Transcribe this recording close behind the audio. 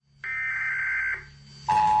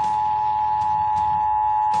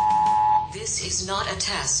This is not a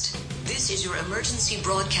test. This is your emergency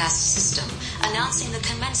broadcast system announcing the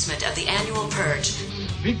commencement of the annual purge.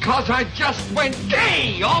 Because I just went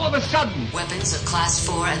gay all of a sudden. Weapons of Class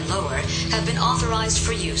 4 and lower have been authorized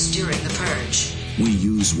for use during the purge. We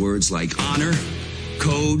use words like honor,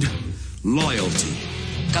 code, loyalty.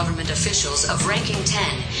 Government officials of ranking 10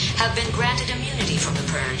 have been granted immunity from the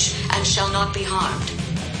purge and shall not be harmed.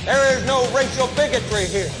 There is no racial bigotry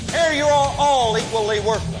here. Here you are all equally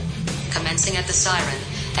worthless. Commencing at the siren,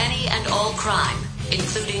 any and all crime,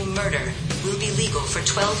 including murder, will be legal for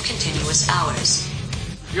 12 continuous hours.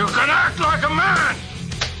 You can act like a man.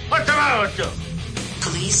 What's the matter with you?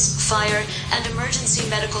 Police, fire, and emergency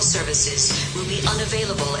medical services will be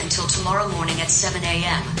unavailable until tomorrow morning at 7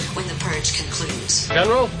 a.m. when the purge concludes.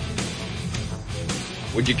 General,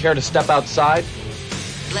 would you care to step outside?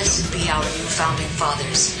 Blessed be our new founding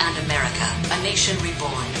fathers and America, a nation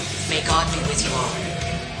reborn. May God be with you all.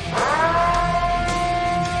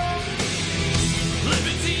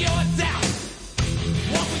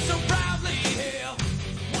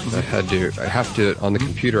 I have to, on the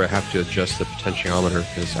computer, I have to adjust the potentiometer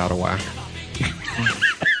because it's out of whack.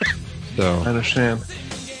 So I understand.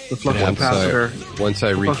 The flux capacitor. Once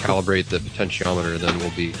I recalibrate the potentiometer, then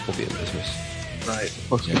we'll be in business. Right. The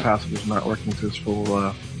flux capacitor is not working to its full,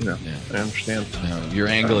 I understand. No, your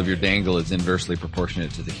angle of your dangle is inversely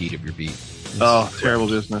proportionate to the heat of your beat. Oh, terrible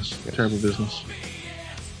business. Terrible business.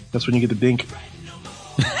 That's when you get the dink.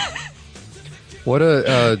 What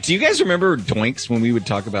a do you guys remember Doinks when we would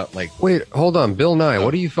talk about like? Wait, hold on, Bill Nye.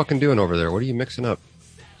 What are you fucking doing over there? What are you mixing up?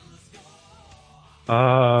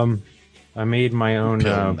 I made my own.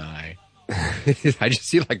 Bill Nye. I just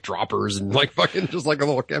see like droppers and like fucking just like a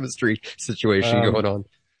little chemistry situation going on.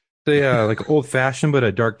 So like old fashioned, but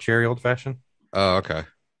a dark cherry old fashioned. Oh, okay.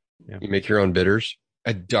 Yeah. You make your own bitters.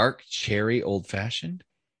 A dark cherry old fashioned.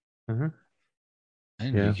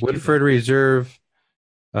 Yeah, Woodford Reserve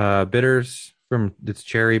bitters from its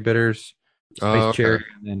cherry bitters, spice cherry,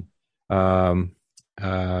 and then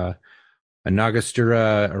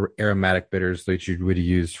Angostura aromatic bitters that you would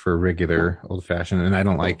use for regular old fashioned. And I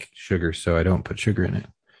don't like sugar, so I don't put sugar in it.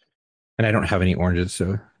 And I don't have any oranges,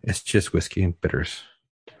 so it's just whiskey and bitters.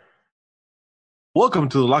 Welcome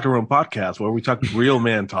to the Locker Room Podcast, where we talk real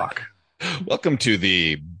man talk. Welcome to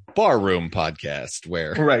the Bar Room Podcast,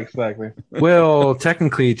 where right, exactly. Well,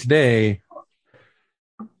 technically today,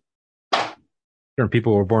 certain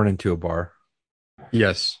people were born into a bar.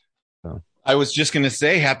 Yes. So. I was just going to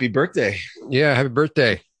say happy birthday. Yeah, happy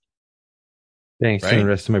birthday. Thanks to the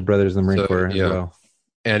rest of my brothers in the Marine Corps as well.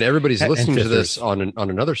 And everybody's listening to this on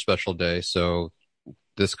another special day, so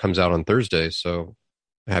this comes out on Thursday. So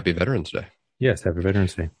happy Veterans Day. Yes, happy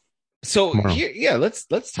Veterans Day. So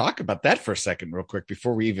let's talk about that for a second, real quick,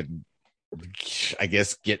 before we even, I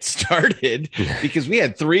guess, get started, because we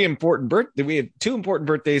had two important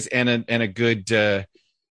birthdays and a good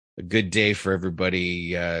day for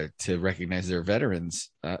everybody to recognize their veterans.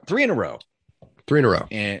 3 in a row.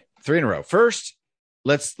 First,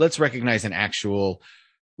 let's recognize an actual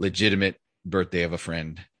legitimate birthday of a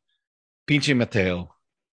friend. Pinche Mateo,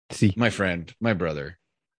 my friend, my brother,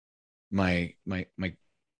 my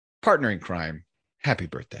partner in crime. Happy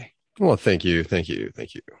birthday. Well, thank you.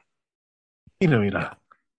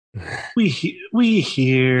 We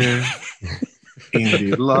here in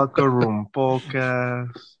the Locker Room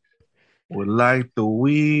Podcast would like to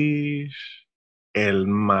wish El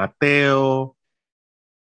Mateo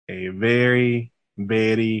a very,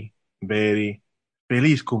 very, very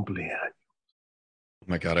feliz cumpleaños. Oh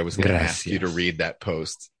my God, I was going to ask you to read that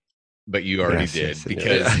post, but you already did,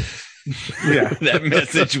 because that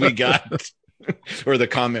message we got, or the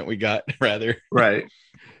comment we got, rather. Right.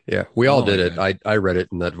 Yeah, we all did it. I read it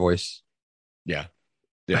in that voice. Yeah.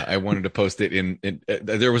 I wanted to post it in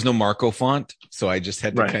there was no Marco font, so I just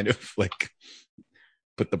had to kind of like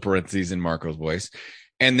put the parentheses in Marco's voice.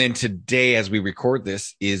 And then today, as we record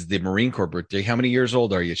this, is the Marine Corps birthday. How many years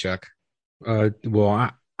old are you, Chuck?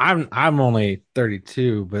 Well, I'm only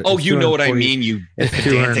 32, but you know what I mean, you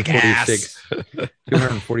pedantic ass.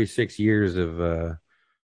 246 years of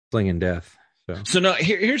slinging death. So now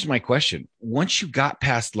here's my question. Once you got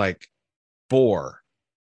past like 4,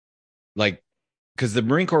 like, because the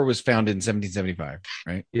Marine Corps was founded in 1775,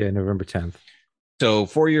 right? Yeah, November 10th. So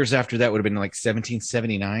 4 years after that would have been like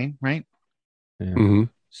 1779, right? Yeah. Mm-hmm.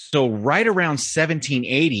 So right around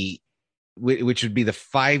 1780, which would be the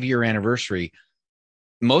 5-year anniversary,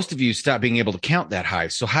 most of you stopped being able to count that high.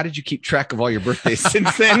 So how did you keep track of all your birthdays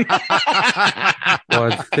since then?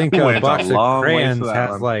 Well, I think a box of crayons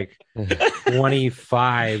has like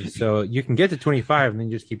 25. So you can get to 25 and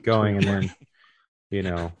then just keep going. And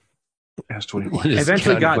then, S25.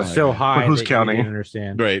 Eventually got so high who's that counting? you didn't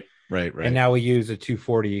understand. Right. And now we use a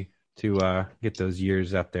 240 to get those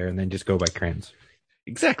years up there, and then just go by crayons.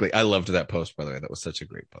 Exactly. I loved that post, by the way. That was such a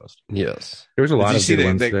great post. Yes. There was a lot Did you of see good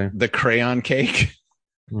ones today. the crayon cake?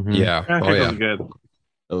 Mhm. Yeah. Crayon Oh, cake yeah. was good.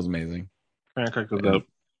 That was amazing. Crayon cake was dope.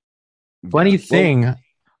 Funny Yeah. thing,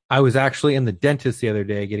 I was actually in the dentist the other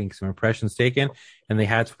day getting some impressions taken, and they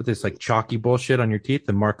had to put this like chalky bullshit on your teeth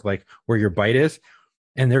and mark like where your bite is.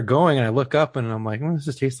 And they're going, and I look up and I'm like, this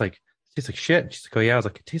just tastes like shit. She's like, oh yeah. I was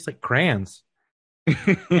like, it tastes like crayons.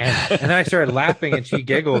 and then I started laughing, and she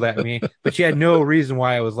giggled at me, but she had no reason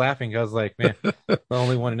why I was laughing. I was like, man, the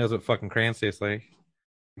only one who knows what fucking crayons taste like.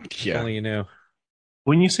 Yeah. Only you knew.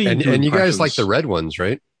 When you see And you guys like the red ones,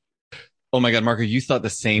 right? Oh my God, Marco, you thought the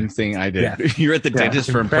same thing I did. Yeah. You're at the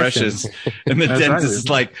dentist for impressions, and the dentist is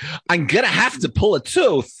like, I'm going to have to pull a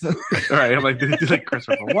tooth. All right, I'm like, did you like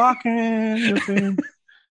Christopher Walken? You know what I'm saying?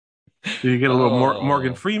 Do you get a little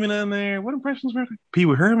Morgan Freeman in there? What impressions were Pee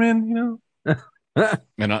Wee Herman? You know.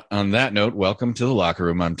 And on that note, welcome to the locker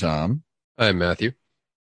room. I'm Tom. I'm Matthew.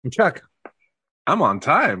 I'm Chuck. I'm on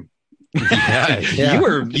time. Yeah.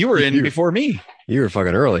 You were in before me. You were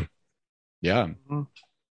fucking early. Yeah.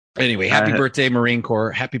 Anyway, happy birthday, Marine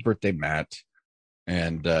Corps. Happy birthday, Matt.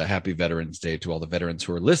 And happy Veterans Day to all the veterans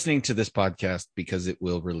who are listening to this podcast, because it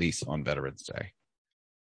will release on Veterans Day.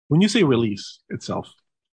 When you say release itself.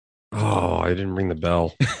 Oh, I didn't ring the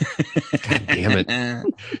bell. God damn it.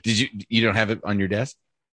 Did you don't have it on your desk?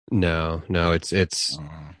 No, it's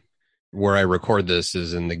where I record this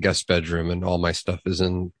is in the guest bedroom, and all my stuff is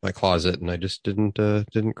in my closet, and I just didn't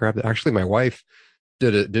grab it. Actually, my wife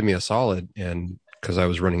did me a solid, and because I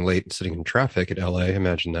was running late and sitting in traffic at LA,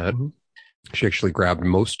 imagine that. Mm-hmm. She actually grabbed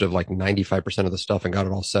most of like 95% of the stuff and got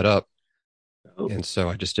it all set up. Oh. And so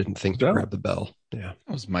I just didn't think to grab the bell. Yeah.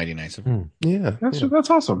 That was mighty nice of her. Yeah. That's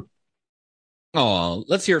awesome. Oh,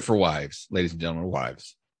 let's hear it for wives, ladies and gentlemen,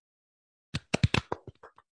 wives.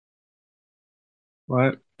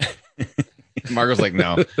 What? Margo's like,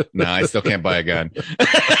 no, I still can't buy a gun.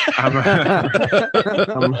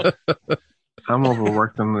 I'm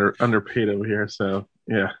overworked and underpaid over here, so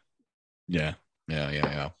yeah,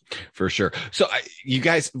 for sure. So you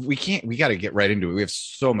guys, we got to get right into it. We have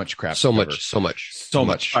so much crap, so much.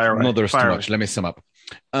 No, there's too much. Let me sum up.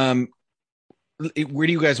 Where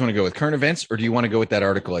do you guys want to go with current events, or do you want to go with that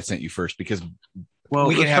article I sent you first? Because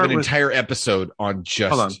we can have an entire episode on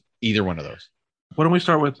just either one of those. Why don't we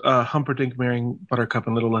start with Humperdinck marrying Buttercup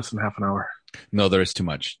in little less than half an hour? No, there is too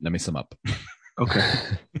much. Let me sum up. Okay.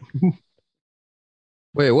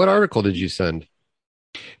 Wait, what article did you send?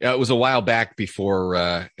 It was a while back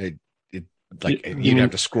before you'd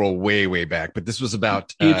have to scroll way back, but this was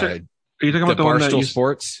about are you talking about the Barstool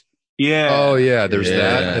Sports? Yeah. Oh yeah, there's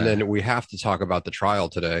that, and then we have to talk about the trial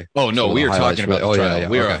today. Oh no, we are talking about the trial. Yeah.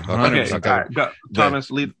 We are okay. All right.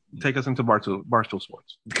 Thomas, take us into Barstool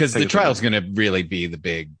Sports, because the trial is going to really be the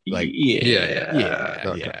big yeah.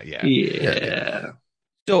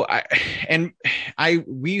 So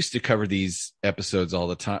we used to cover these episodes all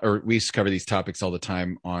the time, or we used to cover these topics all the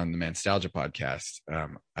time on the Manstalgia podcast.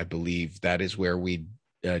 I believe that is where we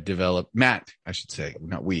developed, Matt, I should say,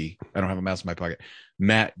 not we. I don't have a mouse in my pocket.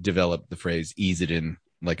 Matt developed the phrase "ease it in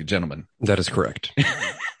like a gentleman." That is correct.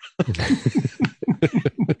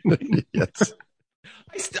 Yes.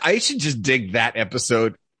 I should just dig that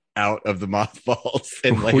episode out of the mothballs,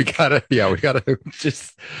 and we gotta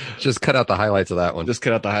just cut out the highlights of that one. Just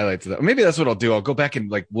cut out the highlights of that. Maybe that's what I'll do. I'll go back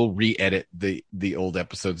and we'll re-edit the old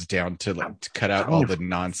episodes down to cut out all the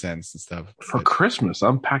nonsense and stuff. For Christmas,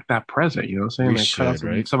 unpack that present. You know what I'm saying?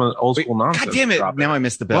 Right? Some of the old school nonsense. God damn it! Now I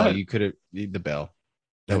missed the bell. What? You could have the bell.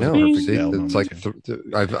 I know. It's like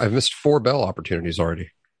I've missed 4 bell opportunities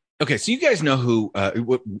already. Okay, so you guys know who?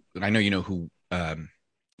 I know you know who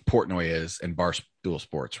Portnoy is and Barstool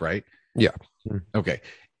Sports, right? Yeah. Okay,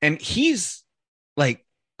 and he's like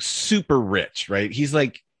super rich, right? He's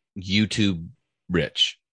like YouTube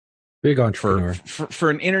rich, big entrepreneur for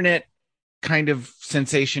an internet kind of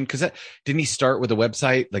sensation. Because didn't he start with a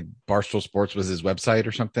website? Like Barstool Sports was his website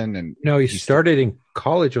or something? And no, he started in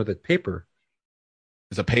college with a paper.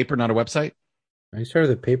 Is a paper, not a website? He started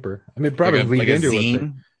with a paper. I mean, probably like a into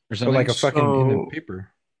zine or something, like a fucking in a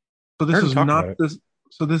paper. So this is not this.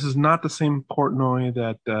 So this is not the same Portnoy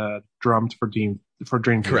that drummed for Dream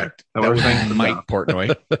Theater. Correct. That was Mike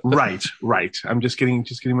Portnoy. Right. I'm just getting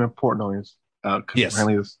my Portnoys. Yes.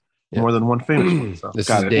 Apparently there's more than one famous one. So. This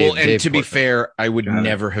is Dave, and Dave to Portnoy. be fair, I would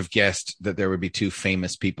never have guessed that there would be 2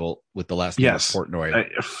 famous people with the last name of Portnoy.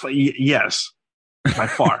 Yes, by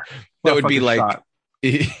far. That would be like,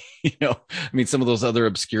 you know, I mean, some of those other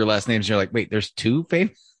obscure last names, you're like, wait, there's 2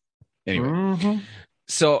 famous? Anyway,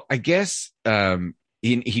 so I guess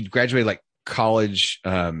he graduated like college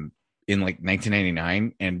in like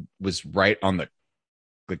 1999 and was right on the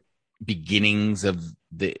beginnings of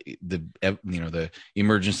the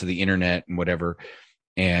emergence of the internet and whatever.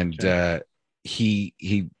 And he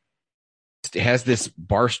has this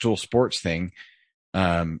Barstool Sports thing,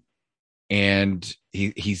 and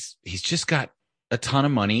he's just got a ton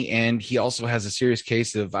of money, and he also has a serious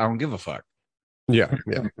case of I don't give a fuck. Yeah.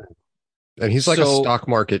 And he's like a stock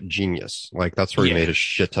market genius. Like that's where he made a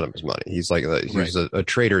shit ton of his money. He's like he's a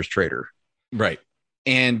trader's trader. Right.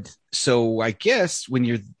 And so I guess when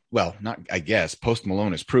you're Post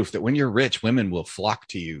Malone is proof that when you're rich, women will flock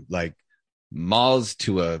to you like moths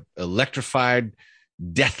to a electrified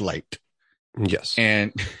death light. Yes.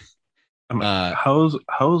 And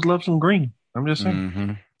hoes love some green. I'm just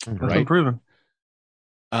saying. That's unproven.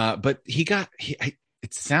 But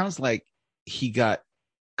it sounds like he got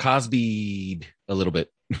Cosby'd a little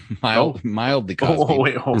bit. Mildly Cosby. Oh,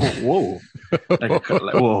 wait, whoa.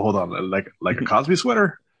 Hold on. Like a Cosby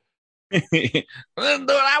sweater? I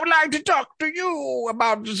would like to talk to you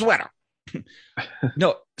about the sweater.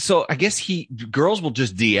 No, so I guess girls will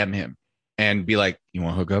just DM him and be like, "You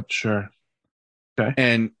want to hook up?" Sure. Okay.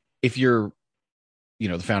 And if you're,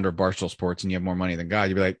 the founder of Barstool Sports and you have more money than God,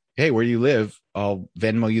 you'd be like, "Hey, where do you live? I'll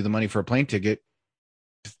Venmo you the money for a plane ticket.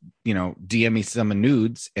 DM me some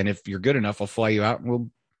nudes, and if you're good enough, I'll fly you out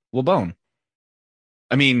and we'll bone."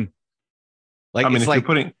 I mean,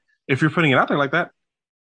 if you're putting it out there like that.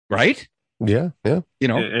 Right? Yeah.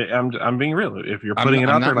 I'm being real. If you're putting it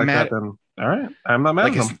out there like that, then all right. I'm not mad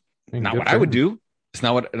at them. Not what I would do. It's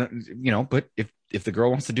not what But if the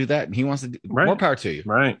girl wants to do that and he wants to do, more power to you.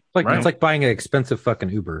 Right. It's like buying an expensive fucking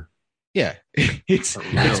Uber. Yeah, it's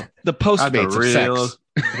the Postmates of sex.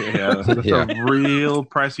 Yeah, that's a real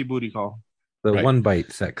pricey booty call. The one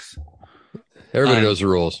bite sex. Everybody knows the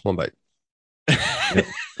rules. One bite. Yep.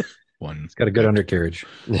 It's got a good undercarriage.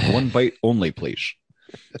 One bite only, please.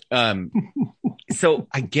 So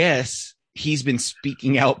I guess he's been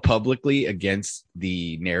speaking out publicly against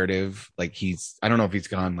the narrative. Like I don't know if he's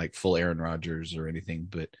gone like full Aaron Rodgers or anything,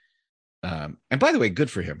 but and by the way,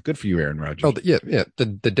 good for him. Good for you, Aaron Rodgers. Oh yeah. The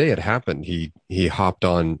day it happened, he hopped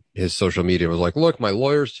on his social media and was like, "Look, my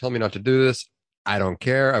lawyers tell me not to do this. I don't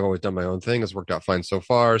care. I've always done my own thing. It's worked out fine so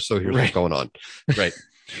far. So here's what's going on." Right.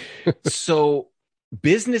 So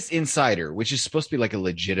Business Insider, which is supposed to be like a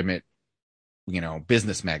legitimate,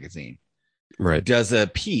 business magazine, right, does a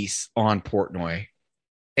piece on Portnoy.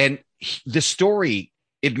 And the story,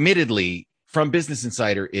 admittedly, from Business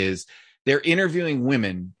Insider is they're interviewing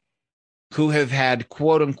women who have had,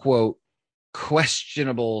 quote unquote,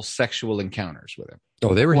 questionable sexual encounters with him.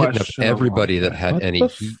 Oh, they were hitting up everybody that had any.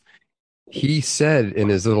 He said in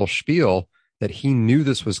his little spiel that he knew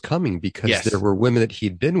this was coming because there were women that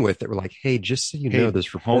he'd been with that were like, "Hey, just so you know,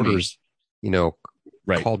 this reporter's,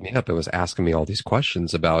 called me up and was asking me all these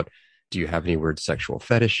questions about, do you have any weird sexual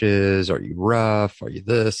fetishes? Are you rough? Are you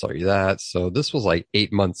this? Are you that?" So this was like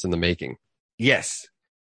 8 months in the making. Yes.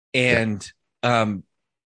 And,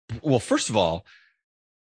 well, first of all,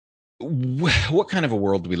 what kind of a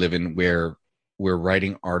world do we live in where we're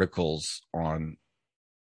writing articles on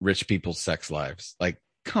rich people's sex lives? Like,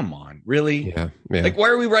 come on, really? Yeah. Like, why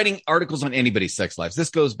are we writing articles on anybody's sex lives? This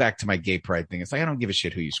goes back to my gay pride thing. It's like, I don't give a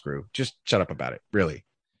shit who you screw. Just shut up about it. Really.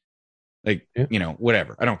 Like,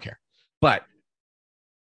 whatever. I don't care. But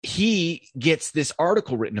he gets this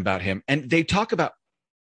article written about him, and they talk about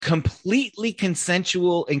completely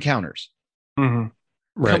consensual encounters. Mm-hmm.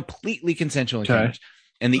 Right. Completely consensual encounters.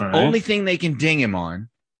 And the only thing they can ding him on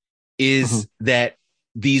is that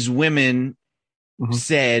these women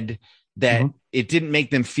said that it didn't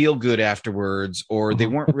make them feel good afterwards, or they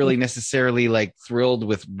weren't really necessarily like thrilled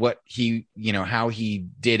with what he, how he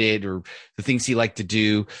did it or the things he liked to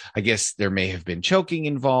do. I guess there may have been choking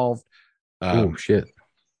involved. Oh shit.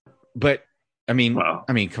 But I mean,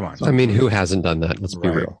 come on. I mean, who hasn't done that? Let's be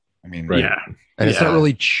real. I mean, yeah. And it's not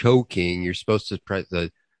really choking. You're supposed to press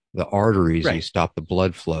the arteries and you stop the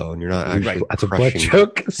blood flow, and you're not actually That's a blood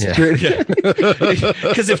choke.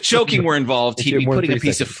 Because if choking were involved, he'd be putting a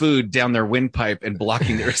piece of food down their windpipe and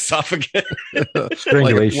blocking their esophagus.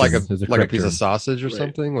 Strangulation, like a piece of sausage or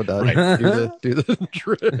something. Would that do the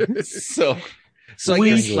trick? So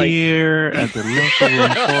we here at the Local Room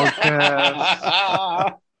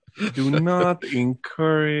Podcast do not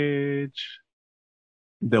encourage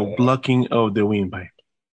the blocking of the windpipe.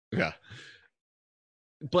 Yeah.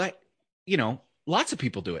 But, lots of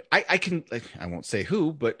people do it. I won't say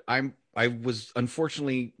who, but I was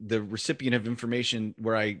unfortunately the recipient of information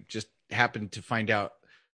where I just happened to find out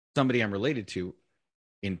somebody I'm related to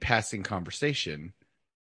in passing conversation,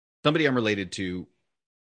 somebody I'm related to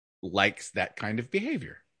likes that kind of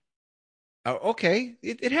behavior. Oh, okay,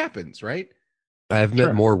 it happens, right? I've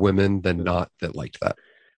met more women than not that liked that.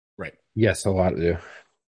 Right. Yes, a lot do.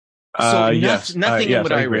 So yes. nothing in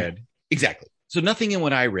what I I agree. read. Exactly. So nothing in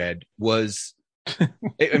what I read was,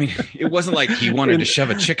 I mean, it wasn't like he wanted to shove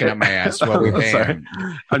a chicken up my ass while we banned.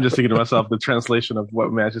 I'm just thinking to myself, the translation of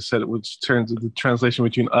what Matt just said, which turns the translation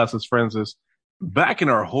between us as friends is, back in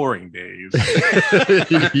our whoring days.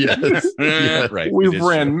 Yes. Right. We've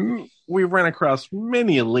ran across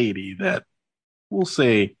many a lady that we'll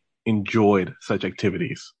say enjoyed such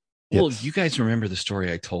activities. Well, you guys remember the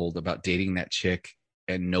story I told about dating that chick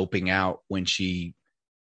and noping out when she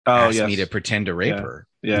asked me to pretend to rape her?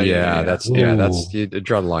 That's you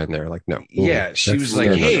draw the line there. Like, no. Yeah, she was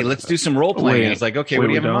like, "Hey, let's do some role playing." I was like, "Okay, what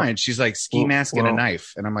do you have in mind?" She's like, "Ski mask and a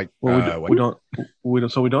knife," and I'm like, we don't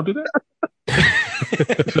do that.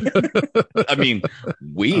 I mean,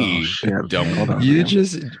 we don't. You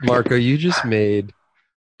just made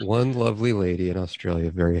one lovely lady in Australia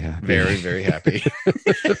very happy. Very, very happy.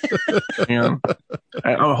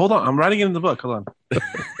 Hold on. I'm writing it in the book. Hold on.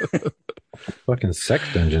 Fucking sex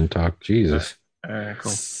dungeon talk. Jesus.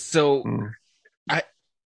 Cool. So,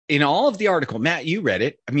 in all of the article, Matt, you read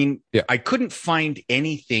it. I mean, I couldn't find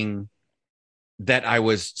anything that I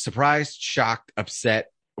was surprised, shocked, upset,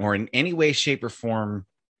 or in any way, shape, or form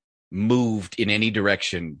moved in any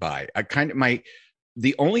direction by.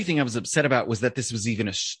 The only thing I was upset about was that this was even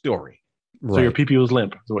a story. Right. So your PP was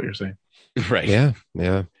limp, is what you're saying. Right. Yeah.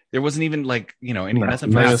 There wasn't even nothing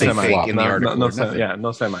fake in the article. No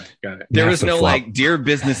semi. Got it. There was no like, dear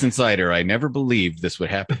Business Insider, I never believed this would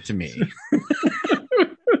happen to me.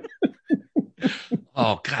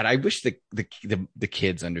 Oh God, I wish the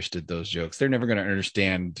kids understood those jokes. They're never going to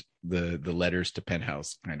understand the letters to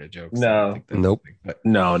Penthouse kind of jokes. Nope.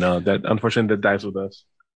 No. That unfortunately that dies with us.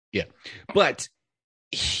 Yeah, but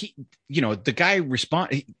he, the guy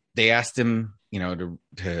they asked him,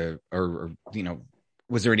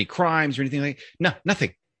 was there any crimes or anything like that? No,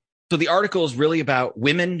 nothing. So the article is really about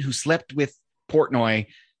women who slept with Portnoy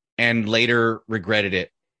and later regretted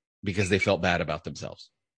it because they felt bad about themselves.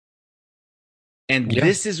 And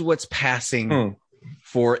this is what's passing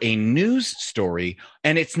for a news story.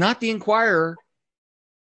 And it's not the Inquirer.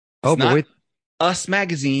 It's not Us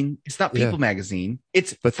Magazine. It's not People Magazine.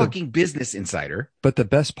 It's fucking Business Insider. But the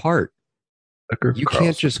best part, you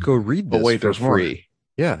can't just go read this for free.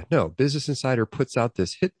 Yeah, no. Business Insider puts out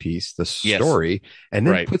this hit piece, the story, and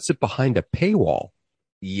then puts it behind a paywall.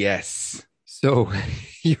 Yes. So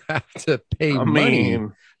you have to pay money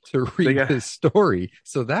to read this story.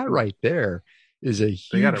 So that right there is a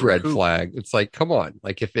huge red flag. It's like, come on.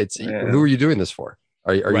 Like, if it's, who are you doing this for?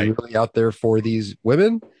 Are you really out there for these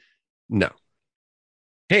women? No.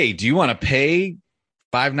 Hey, do you want to pay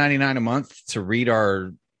 $5.99 a month to read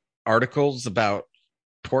our articles about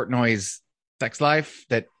Portnoy's sex life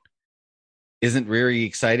that isn't very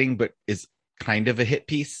exciting, but is kind of a hit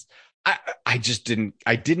piece? I didn't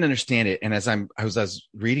understand it. And as I was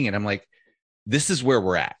reading it, I'm like, this is where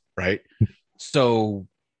we're at, right? So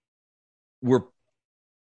we're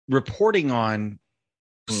reporting on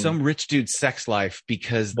some rich dude's sex life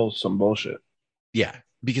because some bullshit. Yeah,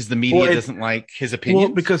 because the media doesn't like his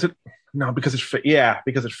opinion. Well, because it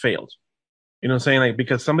failed. You know what I'm saying? Like,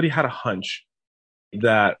 because somebody had a hunch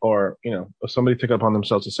that, or somebody took it upon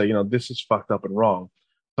themselves to say, this is fucked up and wrong.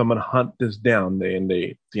 So I'm gonna hunt this down.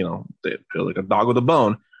 They feel like a dog with a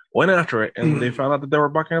bone, went after it, and they found out that they were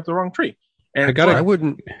barking up the wrong tree. And I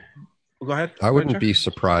wouldn't. Go ahead. I wouldn't be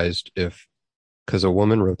surprised because a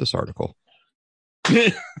woman wrote this article.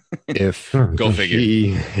 If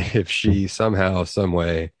she somehow, some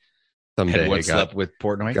way, someday got slept with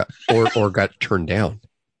Portnoy or got turned down.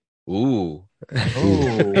 Ooh. Hey,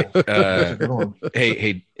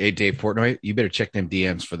 Dave Portnoy, you better check them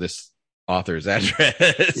DMs for this author's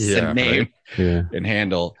address and name and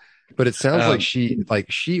handle. But it sounds like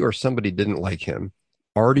she or somebody didn't like him,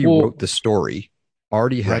 already wrote the story,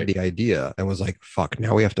 already had the idea, and was like, fuck,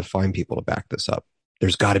 now we have to find people to back this up.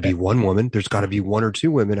 There's got to be one woman. There's got to be one or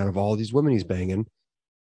two women out of all these women he's banging,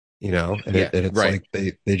 it's like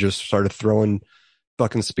they just started throwing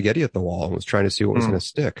fucking spaghetti at the wall and was trying to see what was going to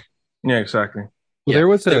stick. Yeah, exactly. Well,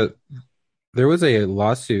 there was a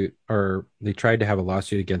lawsuit, or they tried to have a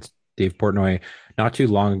lawsuit against Dave Portnoy not too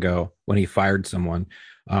long ago when he fired someone.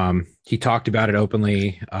 He talked about it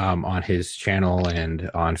openly on his channel and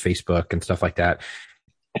on Facebook and stuff like that.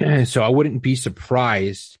 So I wouldn't be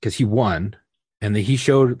surprised because he won, and he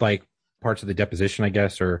showed like parts of the deposition, I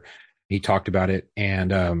guess, or he talked about it,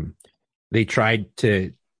 and they tried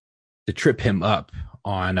to trip him up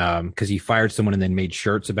on because he fired someone and then made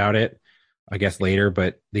shirts about it, I guess later.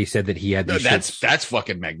 But they said that he had these shirts. That's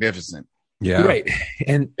fucking magnificent. Yeah. Right.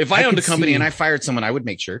 And If I owned a company and I fired someone, I would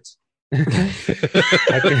make shirts. I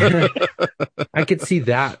could see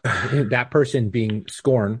that person being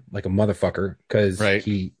scorned like a motherfucker because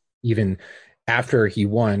he, even after he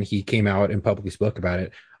won, he came out and publicly spoke about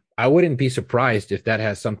it. I wouldn't be surprised if that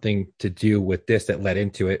has something to do with this that led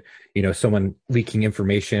into it. You know, someone leaking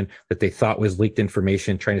information that they thought was leaked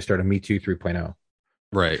information, trying to start a Me Too 3.0.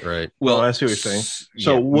 Right. Well, I see what you're saying.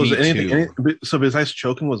 So was there anything? So besides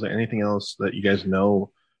choking, was there anything else that you guys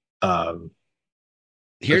know?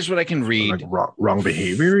 Here's what I can read. Like wrong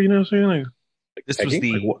behavior. You know what I'm saying? Like this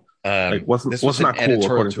was what's not cool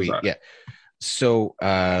according to that? Yeah. So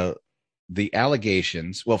the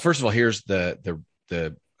allegations. Well, first of all, here's the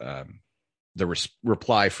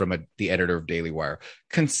reply from the editor of Daily Wire.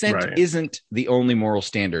 Consent isn't the only moral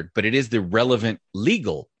standard, but it is the relevant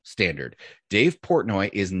legal standard. Dave Portnoy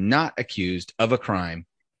is not accused of a crime.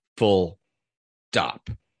 Full stop.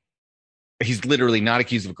 He's literally not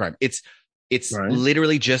accused of a crime. It's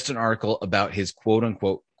literally just an article about his quote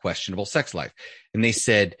unquote questionable sex life. And they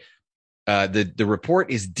said the report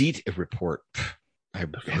is report. I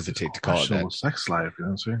hesitate to call it that. Sex life, you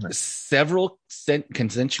know what I'm saying? Several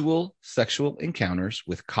consensual sexual encounters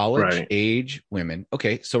with college age women.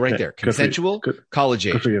 Okay, so there, consensual college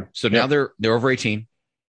age. So now they're over 18.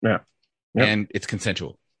 Yeah. And it's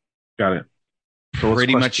consensual. Got it. So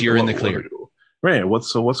pretty much you're in the clear. Right.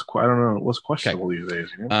 What's I don't know. What's questionable these days?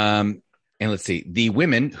 You know? And let's see. The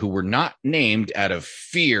women who were not named out of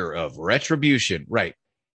fear of retribution. Right.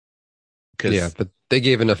 Yeah, but they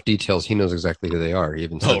gave enough details. He knows exactly who they are. He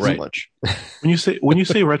even said so much. When you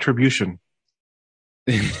say retribution,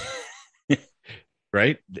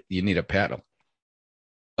 right? You need a paddle.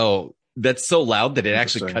 Oh, that's so loud that it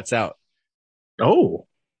actually cuts out. Oh,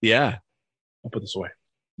 yeah. I'll put this away.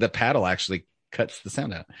 The paddle actually cuts the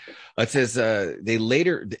sound out. It says they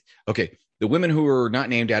later. Okay, the women who were not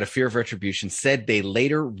named out of fear of retribution said they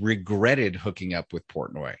later regretted hooking up with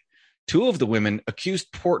Portnoy. Two of the women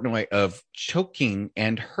accused Portnoy of choking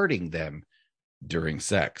and hurting them during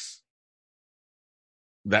sex.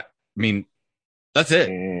 That's it.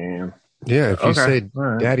 Yeah, if you say,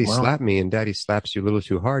 Daddy slapped me and Daddy slaps you a little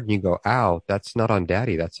too hard and you go, ow, that's not on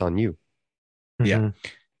Daddy, that's on you. Mm-hmm. Yeah.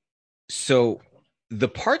 So the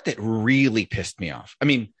part that really pissed me off, I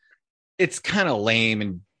mean, it's kind of lame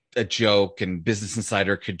and a joke, and Business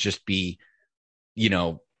Insider could just be,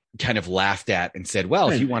 kind of laughed at and said, well,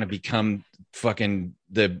 if you want to become fucking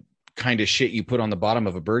the kind of shit you put on the bottom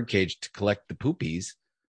of a birdcage to collect the poopies,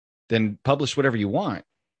 then publish whatever you want.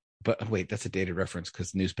 But wait, that's a dated reference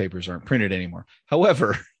because newspapers aren't printed anymore.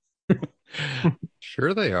 However,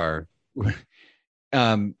 sure they are.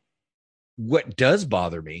 What does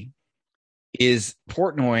bother me is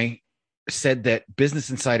Portnoy said that Business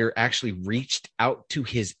Insider actually reached out to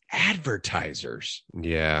his advertisers.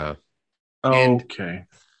 Yeah. Okay.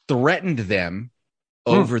 Threatened them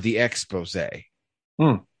over the expose.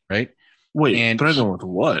 Right? Wait, and threatened with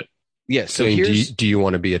what? Yeah. So do you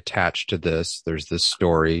want to be attached to this? There's this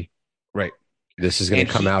story. Right. This is going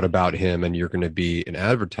to come out about him and you're going to be an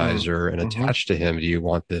advertiser and attached to him. Do you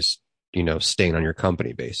want this, stain on your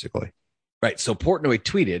company, basically? Right. So Portnoy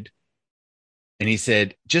tweeted and he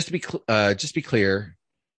said, just to be clear.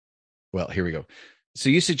 Well, here we go. So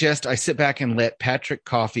you suggest I sit back and let Patrick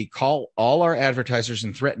Coffey call all our advertisers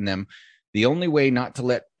and threaten them. The only way not to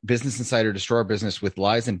let Business Insider destroy our business with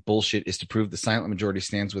lies and bullshit is to prove the silent majority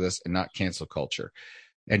stands with us and not cancel culture.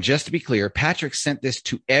 And just to be clear, Patrick sent this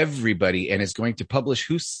to everybody and is going to publish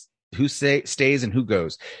who stays and who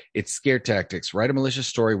goes. It's scare tactics. Write a malicious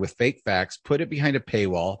story with fake facts, put it behind a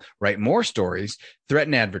paywall, write more stories,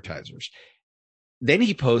 threaten advertisers. Then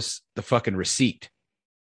he posts the fucking receipt,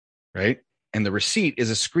 right? And the receipt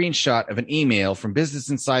is a screenshot of an email from Business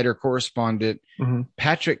Insider correspondent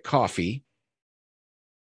Patrick Coffey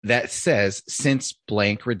that says, since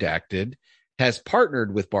blank redacted has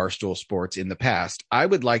partnered with Barstool Sports in the past, I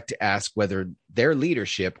would like to ask whether their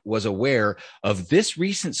leadership was aware of this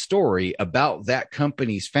recent story about that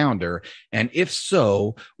company's founder, and if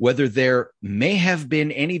so, whether there may have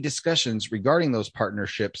been any discussions regarding those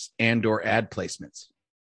partnerships and or ad placements.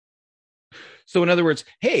 So in other words,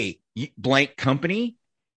 hey, blank company,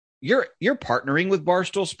 you're partnering with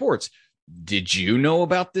Barstool Sports. Did you know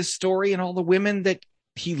about this story and all the women that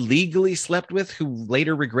he legally slept with who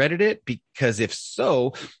later regretted it? Because if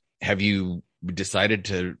so, have you decided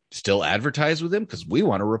to still advertise with him? Because we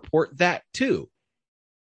want to report that too.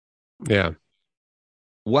 Yeah.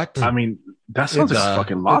 What? I mean, that sounds like a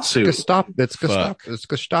fucking lawsuit. It's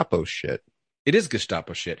Gestapo shit. It is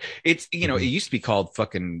Gestapo shit. It's, you know, it used to be called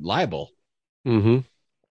fucking libel.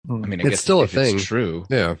 Mm-hmm. I mean, I It's guess still a if thing. It's true.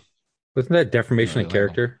 Yeah. Wasn't that defamation Really of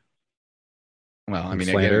character? Well, I mean,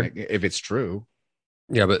 Slander. again, if it's true.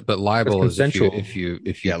 Yeah, but libel That's is consensual. if you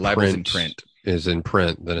libel's in print. is in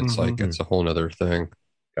print, then it's like it's a whole nother thing.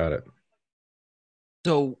 Got it.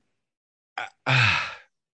 So,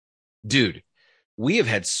 dude, we have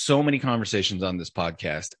had so many conversations on this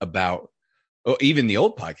podcast about, even the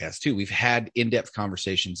old podcast too. We've had in-depth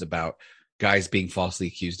conversations about guys being falsely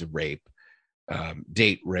accused of rape,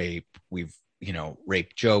 date rape. We've, you know,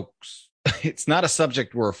 rape jokes. It's not a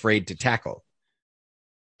subject we're afraid to tackle.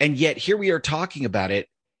 And yet here we are talking about it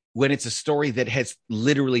when it's a story that has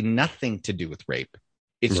literally nothing to do with rape.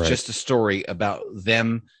 It's just a story about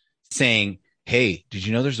them saying, hey, did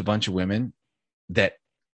you know there's a bunch of women that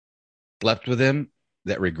slept with him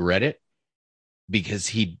that regret it because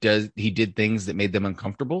he did things that made them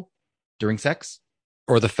uncomfortable during sex?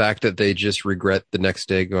 Or the fact that they just regret the next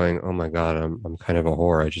day going, oh my God, I'm kind of a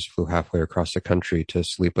whore. I just flew halfway across the country to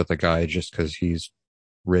sleep with a guy just because he's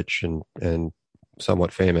rich and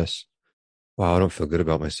somewhat famous. Wow, I don't feel good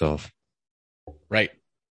about myself. Right.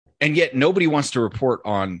 And yet nobody wants to report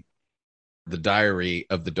on the diary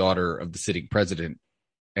of the daughter of the sitting president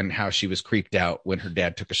and how she was creeped out when her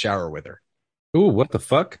dad took a shower with her. Ooh, what the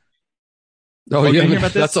fuck? Oh, you yeah, hear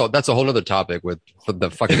about this? that's a whole other topic with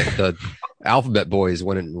the fucking the Alphabet Boys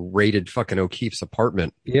went and raided fucking O'Keefe's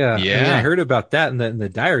apartment. Yeah. Yeah. I mean, I heard about that in the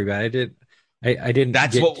diary, but I didn't.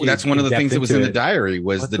 That's one of the things that was in the diary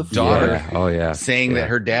was the daughter saying that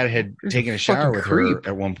her dad had taken a shower with her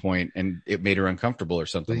at one point and it made her uncomfortable or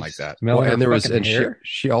something like that. Well, and there was, and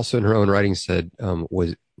she also in her own writing said,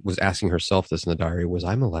 was asking herself this in the diary, was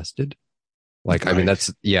I molested? Like, I mean,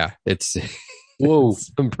 that's, it's, whoa,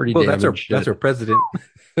 some pretty damning shit. That's our president.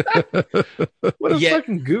 What a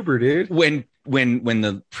fucking goober, dude. When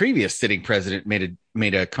the previous sitting president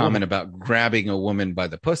made a comment about grabbing a woman by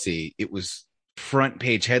the pussy, it was front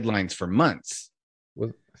page headlines for months.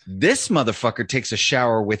 This motherfucker takes a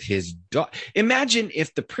shower with his daughter. Imagine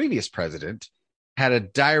if the previous president had a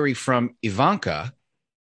diary from Ivanka,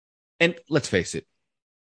 and let's face it,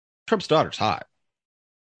 Trump's daughter's hot,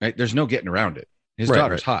 right? There's no getting around it. His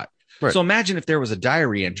daughter's hot. Right. So imagine if there was a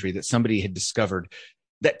diary entry that somebody had discovered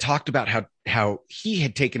that talked about how he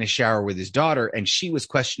had taken a shower with his daughter and she was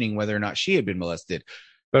questioning whether or not she had been molested.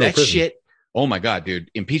 That shit. Oh my God, dude.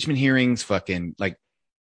 Impeachment hearings, fucking, like,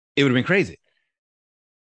 it would have been crazy.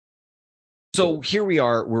 So here we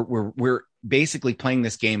are. We're basically playing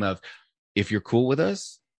this game of, if you're cool with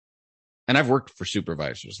us, and I've worked for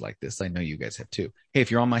supervisors like this. I know you guys have too. Hey,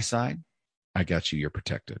 if you're on my side, I got you. You're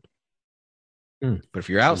protected. But if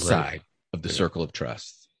you're outside of the circle of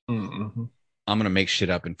trust, I'm going to make shit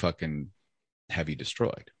up and fucking have you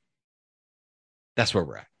destroyed. That's where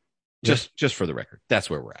we're at. Just for the record, that's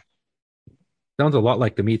where we're at. Sounds a lot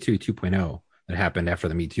like the Me Too 2.0 that happened after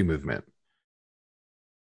the Me Too movement.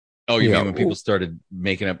 Oh, you mean when people started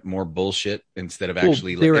making up more bullshit instead of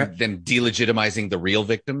actually then delegitimizing the real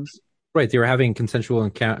victims? Right. They were having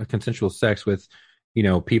consensual sex with, you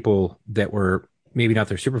know, people that were maybe not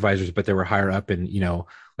their supervisors, but they were higher up in, you know,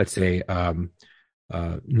 let's say,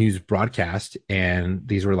 news broadcast. And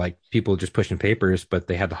these were like people just pushing papers, but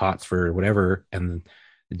they had the hots for whatever. And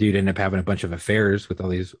the dude ended up having a bunch of affairs with all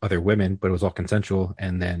these other women, but it was all consensual.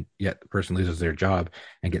 And then yet the person loses their job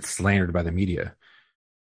and gets slandered by the media,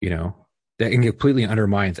 you know, that completely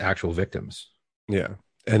undermines actual victims. Yeah.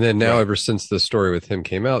 And then now, ever since the story with him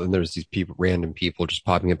came out, and there's these random people just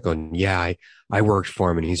popping up going, yeah, I worked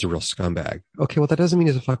for him and he's a real scumbag. Okay, well, that doesn't mean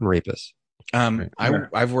he's a fucking rapist.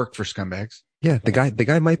 I've worked for scumbags. Yeah, the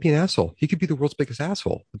guy might be an asshole. He could be the world's biggest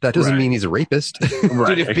asshole, but that doesn't mean he's a rapist.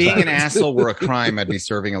 Dude, if being an asshole were a crime, I'd be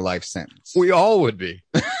serving a life sentence. We all would be.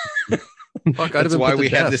 Fuck, that's why we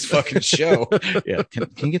have this fucking show. Yeah, can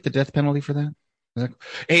you get the death penalty for that?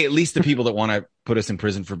 Hey, at least the people that want to put us in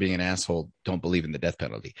prison for being an asshole don't believe in the death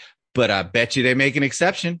penalty. But I bet you they make an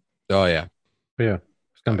exception. Oh, yeah. Yeah.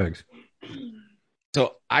 Scumbags.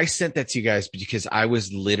 So I sent that to you guys because I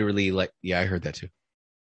was literally like, yeah, I heard that too.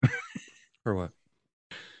 For what?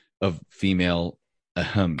 Of female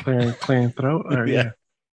clearing throat? Or, yeah.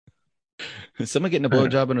 Is someone getting a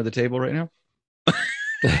blowjob under the table right now?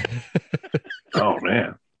 Oh,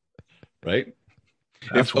 man. Right?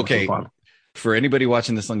 Okay. For anybody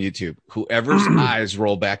watching this on YouTube, whoever's eyes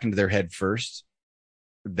roll back into their head first,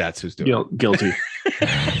 that's who's doing it. Guilty.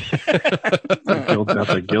 That's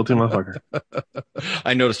a guilty motherfucker.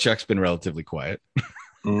 I noticed Chuck's been relatively quiet.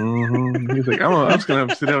 He's like, I'm just going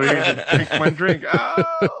to sit over here and drink my drink. Oh,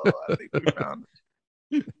 I think we found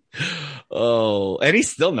it. Oh, and he's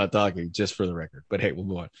still not talking, just for the record. But hey, we'll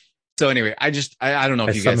move on. So anyway, I don't know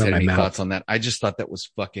if you guys had any thoughts on that. I just thought that was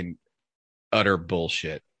fucking utter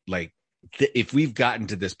bullshit. Like, if we've gotten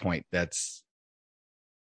to this point, that's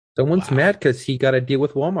Someone's mad because he got a deal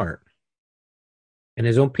with Walmart and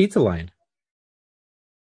his own pizza line.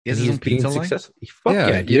 He has his own pizza line? Fuck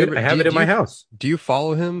yeah, dude. I have it in my house. Do you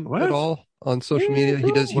follow him at all on social media?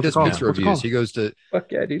 He does pizza reviews. He goes to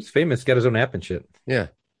fuck yeah, dude. He's famous. Got his own app and shit. Yeah.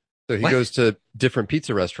 So he goes to different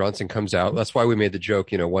pizza restaurants and comes out. That's why we made the joke,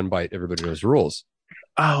 one bite, everybody knows the rules.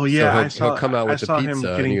 Oh yeah, so he'll come out with the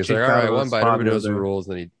pizza and he goes like, all right, one bite, everybody knows the rules.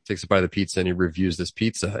 And then he takes a bite of the pizza and he reviews this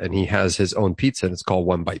pizza and he has his own pizza and it's called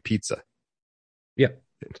One Bite Pizza. Yeah.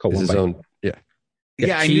 It's called One Bite. Own, yeah.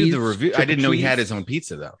 Yeah, I knew the review. I didn't know he had his own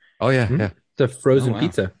pizza though. Oh yeah, yeah. It's a frozen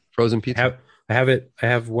pizza. Frozen pizza. I have it. I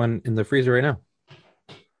have one in the freezer right now.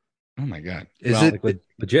 Oh my god! Is it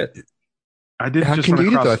legit? I did. How just can you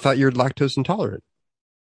eat it though? I thought you're lactose intolerant.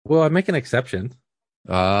 Well, I make an exception.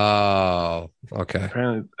 Oh, okay.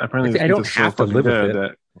 Apparently, I don't have to live with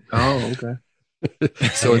it. Oh, okay.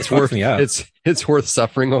 So it's worth it's worth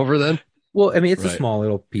suffering over then. Well, I mean, it's a small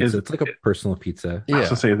little pizza. It's like a personal pizza. Yeah. I was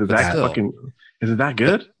gonna say, is it that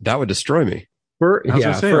good? That would destroy me.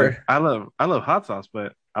 I love hot sauce,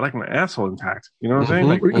 but I like my asshole intact. You know what I'm saying?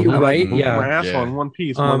 Like, right? Yeah. My asshole in one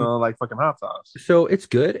piece, like fucking hot sauce. So it's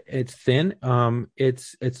good. It's thin.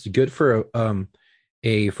 It's good for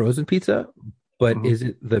a frozen pizza, but is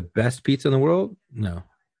it the best pizza in the world? No.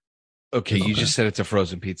 Okay, you just said it's a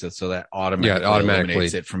frozen pizza, so that automatically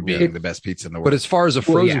eliminates it from being the best pizza in the world. But as far as a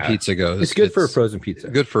frozen pizza goes, it's good for a frozen pizza.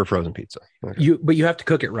 Good for a frozen pizza. Okay. But you have to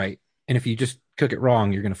cook it right, and if you just cook it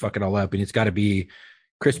wrong, you're gonna fuck it all up. And it's got to be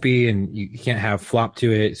crispy, and you can't have flop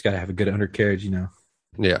to it. It's got to have a good undercarriage,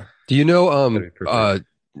 Yeah. Do you know?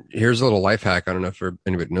 Here's a little life hack. I don't know if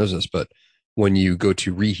anybody knows this, but when you go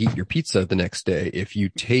to reheat your pizza the next day, if you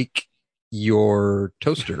take your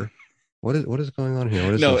toaster. What is going on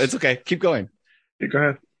here? No, it's okay. Keep going. Go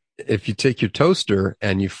ahead. If you take your toaster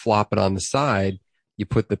and you flop it on the side, you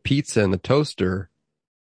put the pizza in the toaster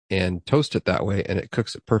and toast it that way, and it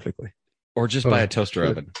cooks it perfectly. Or just buy a toaster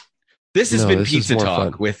oven. This has been Pizza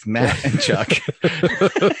Talk with Matt and Chuck.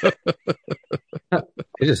 I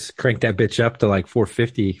just cranked that bitch up to like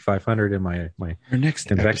 450, 500 in my Our next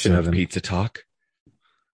convection oven. Pizza Talk.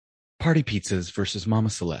 Party pizzas versus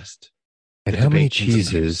Mama Celeste. And how many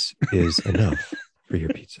cheeses is enough for your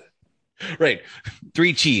pizza? Right.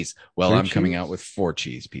 3 cheese. Well, I'm coming out with 4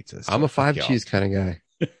 cheese pizzas. I'm a 5 cheese kind of guy.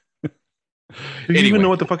 Do you even know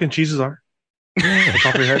what the fucking cheeses are? Off the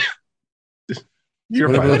top of your head?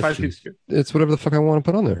 You're 5 cheese. It's whatever the fuck I want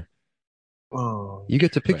to put on there. Oh, you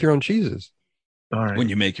get to pick your own cheeses. All right. When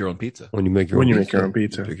you make your own pizza. When you make your own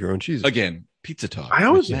pizza. Pick your own cheeses. Again, Pizza Talk. I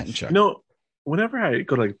always, whenever I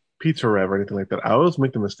go to like pizza or whatever, anything like that, I always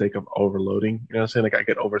make the mistake of overloading. You know what I'm saying? Like I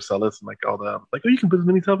get overzealous and like all the like, oh, you can put as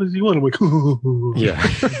many toppings as you want. I'm like, yeah,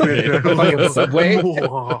 Subway,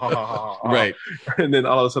 right? And then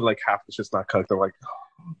all of a sudden, like half the shit's not cooked. I'm like,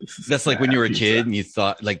 that's like when you were a kid and you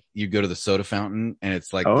thought like you go to the soda fountain and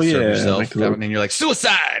it's like serve yourself like fountain and you're like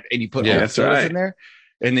suicide and you put all the sodas in there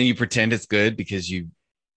and then you pretend it's good because you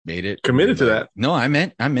made it committed to that. No, I'm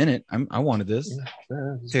in it. I wanted this.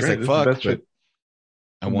 Tastes like fuck, but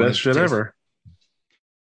I want best shit ever.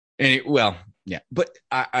 And but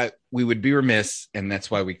we would be remiss, and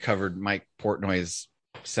that's why we covered Mike Portnoy's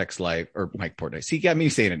sex life, or Mike Portnoy. See, he got me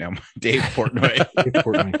saying it now. Dave Portnoy.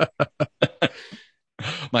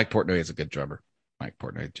 Mike Portnoy is a good drummer. Mike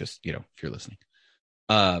Portnoy, just if you're listening.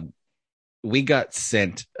 We got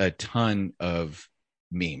sent a ton of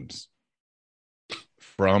memes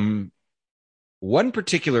from one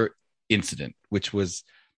particular incident, which was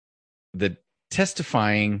the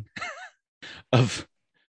testifying of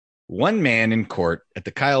one man in court at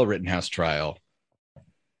the Kyle Rittenhouse trial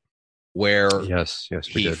where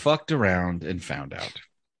he fucked around and found out.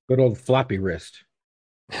 Good old floppy wrist.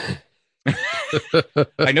 I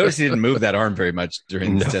noticed he didn't move that arm very much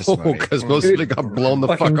during this testimony. Because most of it got blown the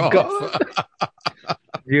fuck off.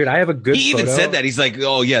 Dude, I have a good He even said that. He's like,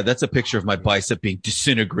 oh yeah, that's a picture of my bicep being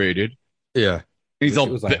disintegrated. Yeah. He's all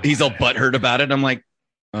butthurt about it. I'm like,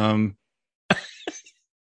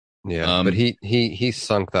 yeah, but he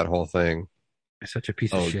sunk that whole thing. Such a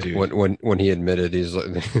piece of shit. Dude. When he admitted, he's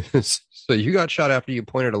like, so you got shot after you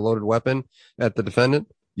pointed a loaded weapon at the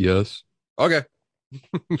defendant? Yes. Okay.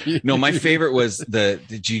 No, my favorite was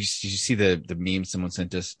did you see the meme someone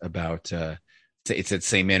sent us about it said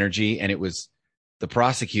same energy, and it was the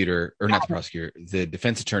prosecutor, or not the prosecutor, the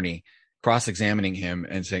defense attorney cross-examining him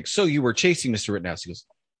and saying, so you were chasing Mr. Rittenhouse? He goes,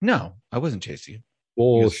 no, I wasn't chasing him.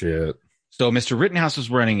 Bullshit. So Mr. Rittenhouse was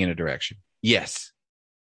running in a direction. Yes.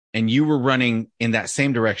 And you were running in that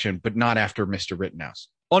same direction, but not after Mr. Rittenhouse.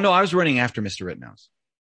 Oh, no, I was running after Mr. Rittenhouse.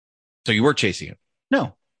 So you were chasing him?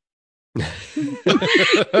 No. And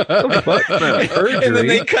then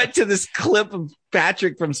they cut to this clip of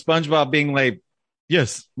Patrick from SpongeBob being like,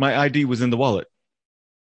 yes, my ID was in the wallet.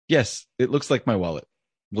 Yes, it looks like my wallet.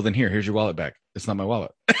 Well, then here's your wallet back. It's not my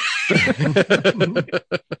wallet.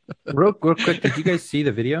 Real quick, did you guys see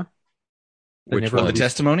the video? Which one? The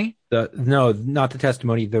testimony? No, not the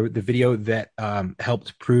testimony. The video that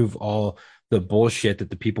helped prove all the bullshit that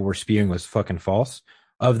the people were spewing was fucking false.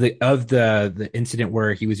 Of the incident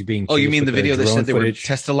where he was being. Oh, you mean the video that said they were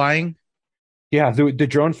testifying? Yeah, the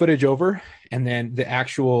drone footage over, and then the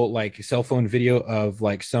actual like cell phone video of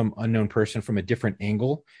like some unknown person from a different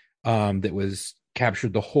angle that was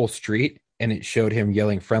captured the whole street, and it showed him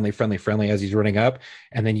yelling friendly, friendly, friendly as he's running up.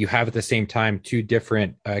 And then you have at the same time two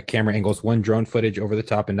different camera angles, one drone footage over the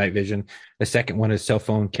top in night vision. The second one is cell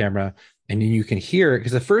phone camera. And then you can hear,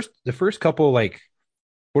 because the first couple, like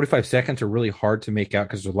 45 seconds are really hard to make out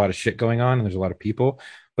because there's a lot of shit going on and there's a lot of people.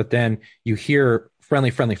 But then you hear friendly,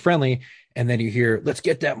 friendly, friendly. And then you hear, let's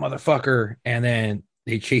get that motherfucker. And then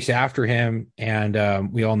they chase after him.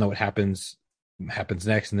 And we all know what happens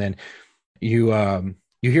next. And then you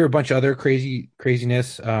hear a bunch of other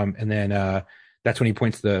craziness, and then that's when he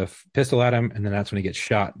points the pistol at him, and then that's when he gets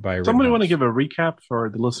shot by. Somebody want to give a recap for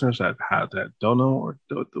the listeners that don't know or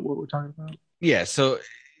what we're talking about? Yeah, so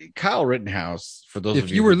Kyle Rittenhouse, for those if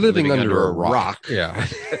of you were living under a rock, yeah,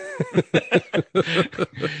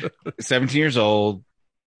 17 years old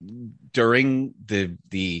during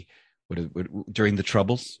the during the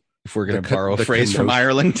Troubles. If we're going to borrow a phrase from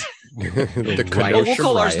Ireland, the Kenosha we'll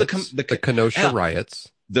call ours riots. The Kenosha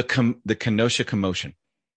riots. The Kenosha Commotion.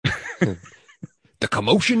 The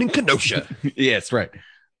Commotion in Kenosha. Yes, right.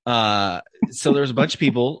 So there's a bunch of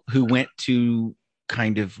people who went to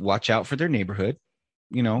kind of watch out for their neighborhood,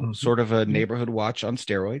 sort of a neighborhood watch on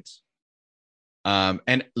steroids.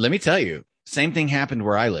 And let me tell you, same thing happened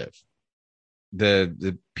where I live.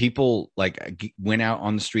 The people like went out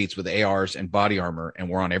on the streets with ARs and body armor and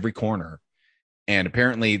were on every corner. And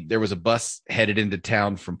apparently there was a bus headed into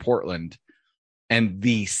town from Portland, and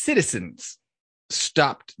the citizens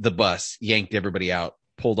stopped the bus, yanked everybody out,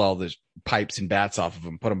 pulled all the pipes and bats off of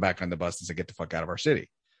them, put them back on the bus and said, get the fuck out of our city.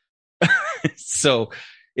 So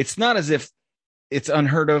it's not as if it's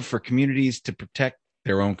unheard of for communities to protect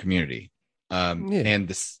their own community. And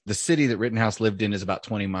the city that Rittenhouse lived in is about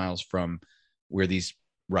 20 miles from where these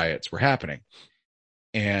riots were happening.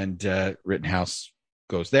 And Rittenhouse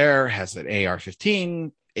goes there, has an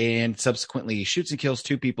AR-15, and subsequently shoots and kills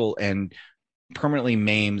two people and permanently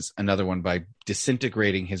maims another one by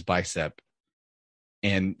disintegrating his bicep,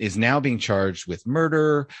 and is now being charged with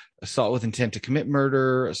murder, assault with intent to commit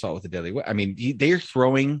murder, assault with a deadly weapon. I mean, they're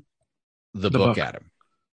throwing the book at him.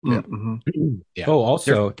 Yeah. Mm-hmm. Yeah. Oh,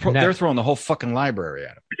 also, they're throwing the whole fucking library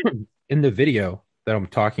at him. In the video that I'm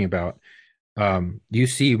talking about, you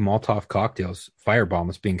see Molotov cocktails,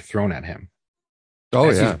 firebombs being thrown at him. Oh,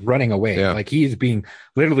 as yeah. He's running away. Yeah. Like he's being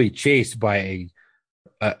literally chased by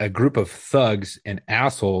a group of thugs and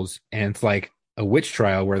assholes. And it's like a witch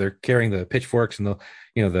trial where they're carrying the pitchforks and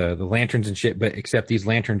the lanterns and shit. But except these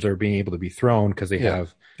lanterns are being able to be thrown because they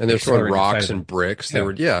have. And they're throwing rocks and them. bricks.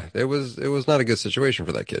 Yeah. It was not a good situation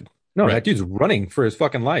for that kid. No, That dude's running for his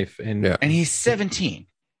fucking life. And he's 17.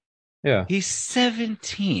 Yeah. He's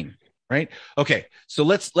 17. Right. Okay. So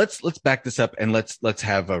let's back this up and let's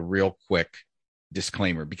have a real quick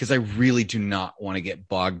disclaimer, because I really do not want to get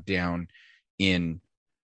bogged down in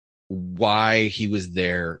why he was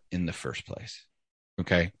there in the first place.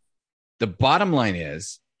 Okay. The bottom line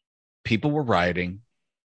is people were rioting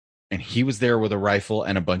and he was there with a rifle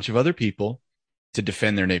and a bunch of other people to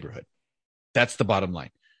defend their neighborhood. That's the bottom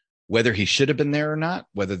line. Whether he should have been there or not,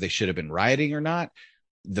 whether they should have been rioting or not,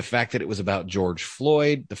 the fact that it was about George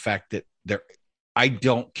Floyd, the fact that I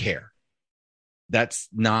don't care. That's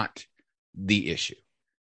not the issue.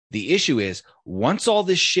 The issue is once all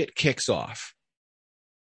this shit kicks off,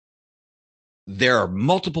 there are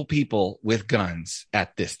multiple people with guns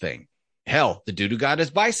at this thing. Hell, the dude who got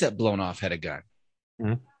his bicep blown off had a gun.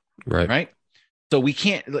 Mm-hmm. Right. So we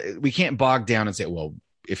can't bog down and say, well,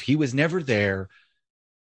 if he was never there,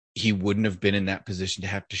 he wouldn't have been in that position to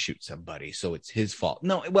have to shoot somebody, so it's his fault.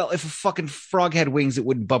 No, well, if a fucking frog had wings, it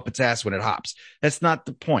wouldn't bump its ass when it hops. That's not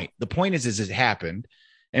the point. The point is it happened,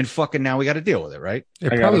 and fucking now we got to deal with it, right?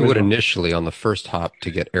 It probably would initially on the first hop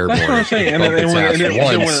to get airborne. That's what I'm saying. And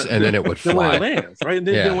then it would fly. Then when it lands, right?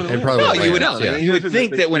 You would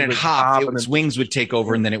think that when it hopped, its wings would take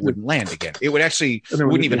over, and then it wouldn't land again. It would actually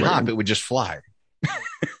wouldn't even hop. It would just fly.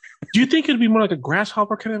 Do you think it'd be more like a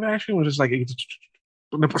grasshopper kind of action, which is like,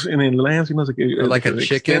 and then lands, like a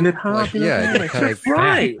chicken? Hop, it kind of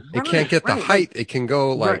right. It can't get the height. It can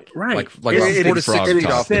go like a 4 to 6 feet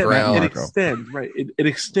off the ground. It extends, right? It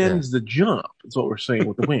extends the jump. That's what we're saying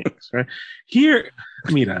with the wings, right? Here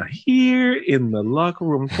in the locker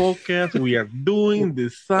room podcast, we are doing the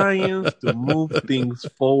science to move things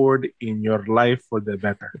forward in your life for the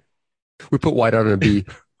better. We put white on a bee.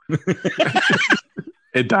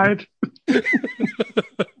 It died.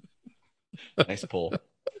 Nice pull.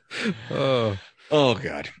 Oh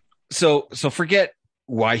God. So forget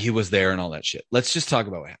why he was there and all that shit. Let's just talk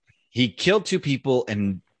about what happened. He killed 2 people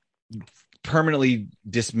and permanently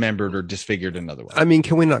dismembered or disfigured another one. I mean,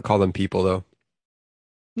 can we not call them people though?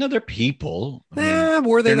 No, they're people.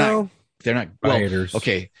 Were they though? They're not rioters.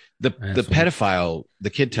 Okay. The pedophile, the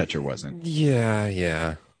kid toucher wasn't.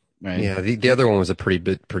 Yeah. Right. Yeah. The other one was a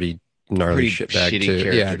pretty gnarly shitbag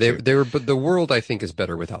too. Yeah, they were. But the world, I think, is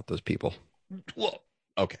better without those people. Well,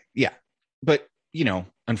 okay, yeah, but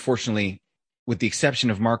unfortunately, with the exception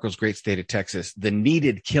of Marco's great state of Texas, the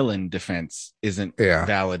needed killing defense isn't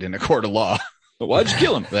valid in a court of law. But why'd you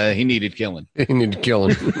kill him? He needed killing. He needed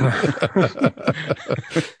killing.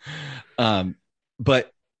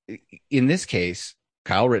 But in this case,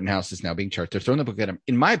 Kyle Rittenhouse is now being charged. They're throwing the book at him.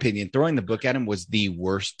 In my opinion, throwing the book at him was the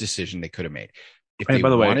worst decision they could have made. If they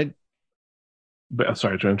wanted. But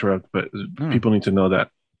sorry to interrupt, but people need to know that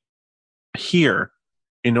here,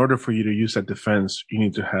 in order for you to use that defense, you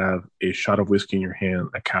need to have a shot of whiskey in your hand,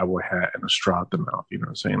 a cowboy hat, and a straw at the mouth. You know what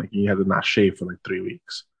I'm saying? Like you have to not shave for like 3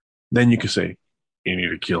 weeks. Then you can say, you need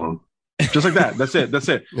to kill him. Just like that. That's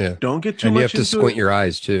it. Yeah. Don't get too and much. You have to squint your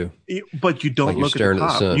eyes too. But you don't look at the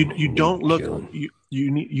top. You don't look.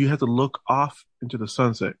 You have to look off into the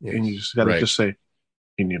sunset, and you just got to just say,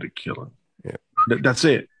 you need to kill him. Yeah. That's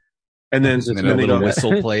it. And then a little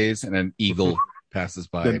whistle plays, and an eagle passes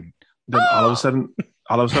by. Then all of a sudden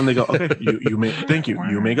they go, okay, you may, thank you.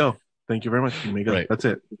 You may go. Thank you very much. You may go. Right. That's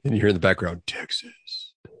it. And you hear in the background,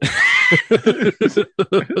 Texas.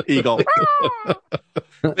 Eagle.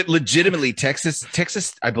 But legitimately, Texas,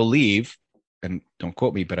 I believe, and don't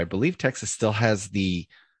quote me, but I believe Texas still has the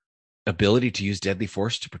ability to use deadly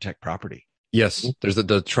force to protect property. Yes, there's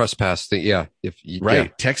the trespass thing. Yeah,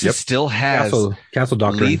 Texas still has castle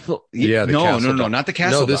doctrine. Lethal. No, not the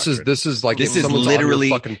castle. No, this is like this is literally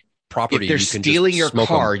fucking property. If they're stealing your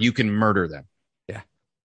car, you can murder them.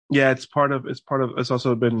 Yeah. It's It's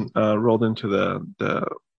also been rolled into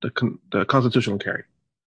the constitutional carry.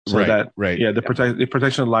 So right. Yeah, the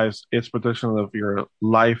protection of lives. It's protection of your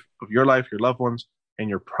life, your loved ones, and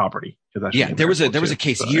your property. There was a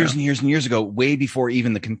case years and years ago, way before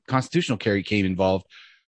even the constitutional carry came involved,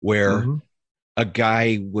 where a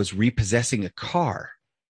guy was repossessing a car,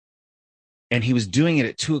 and he was doing it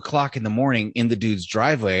at 2:00 in the morning in the dude's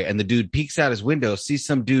driveway, and the dude peeks out his window, sees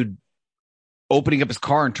some dude opening up his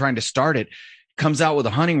car and trying to start it, comes out with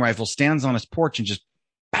a hunting rifle, stands on his porch, and just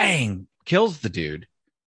bang kills the dude.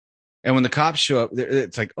 And when the cops show up,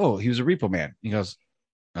 it's like, oh, he was a repo man. He goes,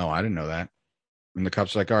 oh, I didn't know that. And the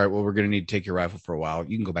cops are like, all right, well, we're going to need to take your rifle for a while.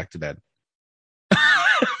 You can go back to bed.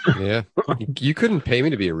 Yeah. You couldn't pay me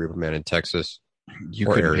to be a repo man in Texas. You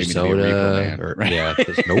couldn't Arizona, pay me to be a repo man. Or, right? Yeah.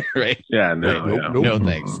 Nope. Right. Yeah. No. Right, nope. No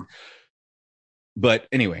thanks. But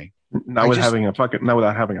anyway. Not without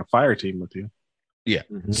having a fire team with you. Yeah.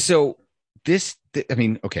 Mm-hmm. So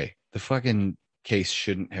okay. The fucking case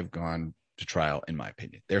shouldn't have gone to trial, in my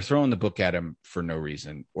opinion. They're throwing the book at him for no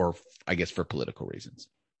reason, or I guess for political reasons.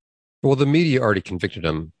 Well, the media already convicted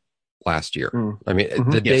him last year. I mean,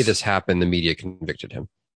 the day this happened, the media convicted him.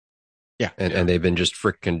 Yeah. And they've been just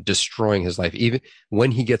freaking destroying his life, even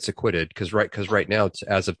when he gets acquitted. Because right now,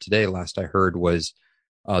 as of today, last I heard was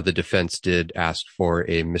the defense did ask for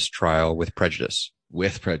a mistrial with prejudice.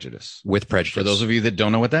 With prejudice. For those of you that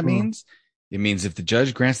don't know what that means, it means if the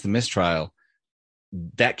judge grants the mistrial,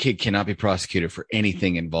 that kid cannot be prosecuted for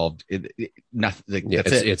anything involved. Nothing.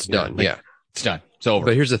 It's done. It's done. It's over.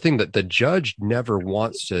 But here's the thing, that the judge never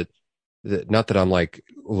wants to. Not that I'm like,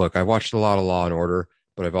 look, I watched a lot of Law and Order,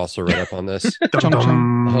 but I've also read up on this.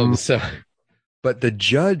 But the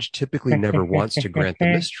judge typically never wants to grant the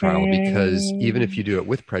mistrial, because even if you do it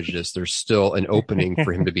with prejudice, there's still an opening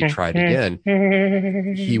for him to be tried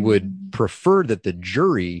again. He would prefer that the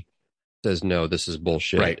jury says, no, this is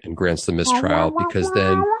bullshit, and grants the mistrial, because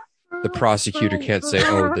then the prosecutor can't say,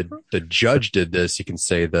 oh, the judge did this. He can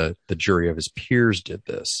say the jury of his peers did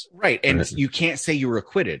this. Right. And you can't say you were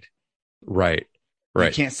acquitted. Right. You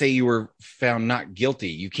can't say you were found not guilty.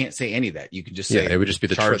 You can't say any of that. You can just say it would just be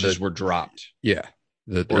the charges were dropped. Yeah.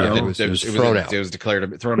 It was thrown out. It was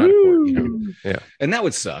declared thrown out of court. Yeah. And that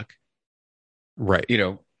would suck. Right.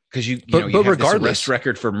 Because you But have regardless, this arrest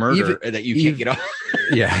record for murder that you can't get off.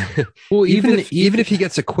 Yeah. Well, even if he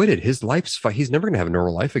gets acquitted, his life's he's never gonna have a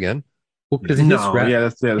normal life again. Well, because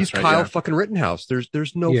that's He's right, Kyle fucking Rittenhouse.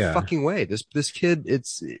 There's no Yeah. fucking way. This kid, I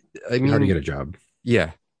hard to mean, get a job.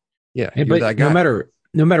 yeah. Hey, You're but that guy.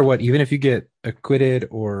 no matter what, even if you get acquitted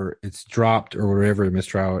or it's dropped or whatever,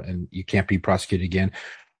 mistrial, and you can't be prosecuted again,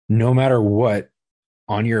 no matter what,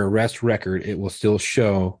 on your arrest record, it will still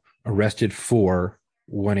show arrested for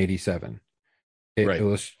 187. It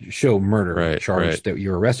will show murder charge that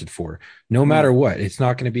you're arrested for. No matter what, it's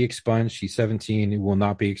not going to be expunged. She's 17. It will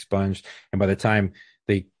not be expunged. And by the time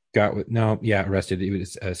they arrested, it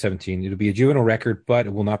was 17. It'll be a juvenile record, but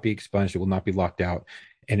it will not be expunged. It will not be locked out,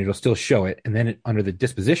 and it'll still show it. And then under the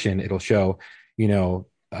disposition, it'll show,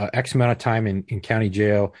 X amount of time in county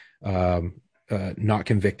jail, not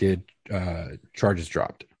convicted, charges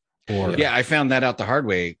dropped. I found that out the hard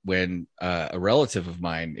way when a relative of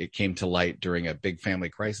mine, it came to light during a big family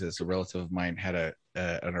crisis. A relative of mine had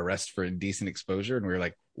an arrest for indecent exposure, and we were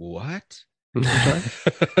like, what? And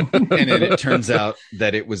then it turns out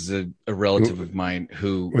that it was a relative of mine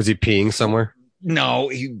who... Was he peeing somewhere? No,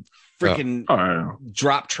 he freaking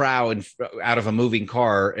dropped trow out of a moving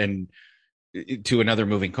car and to another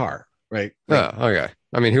moving car, right? Okay.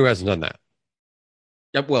 I mean, who hasn't done that?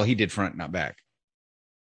 Well, he did front, not back.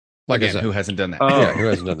 Like Again, who hasn't done that? Yeah, who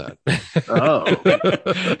hasn't done that?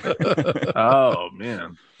 Oh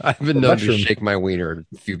man, I've been known to shake my wiener at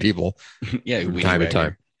a few people. From time to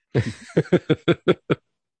time.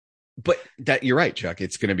 But you're right, Chuck.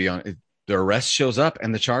 It's going to be on. The arrest shows up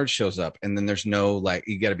and the charge shows up, and then there's no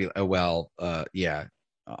you got to be. Oh well,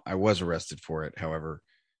 I was arrested for it. However,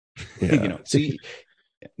 see,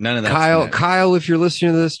 none of that. Kyle, if you're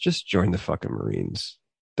listening to this, just join the fucking Marines.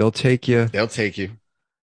 They'll take you.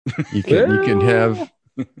 You can have.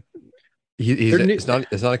 It's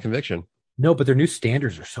not a conviction. No, but their new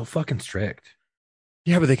standards are so fucking strict.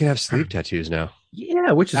 Yeah, but they can have sleeve tattoos now.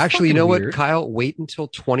 Yeah, which is actually, you know weird. what, Kyle? Wait until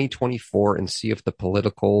 2024 and see if the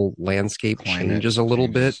political landscape changes a little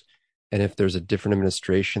bit, and if there's a different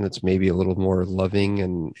administration that's maybe a little more loving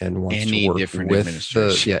and wants to work with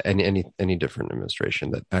any different administration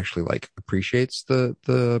that actually appreciates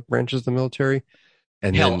the branches of the military.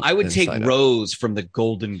 And hell, I would take Rose from the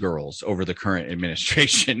Golden Girls over the current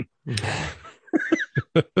administration.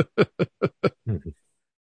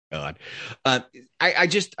 God, I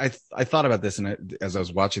thought about this, and as I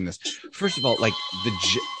was watching this, first of all,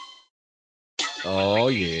 oh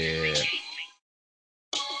yeah,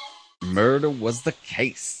 murder was the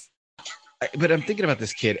case. But I'm thinking about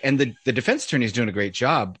this kid, and the defense attorney is doing a great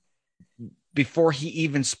job before he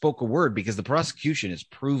even spoke a word, because the prosecution is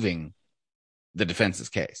proving the defense's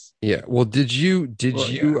case. Yeah. Well, did you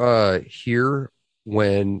hear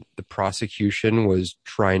when the prosecution was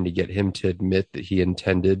trying to get him to admit that he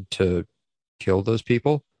intended to kill those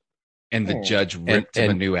people? And the judge ripped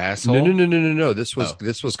him a new asshole? No. This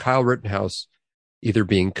was Kyle Rittenhouse either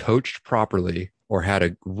being coached properly or had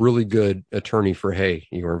a really good attorney for, hey,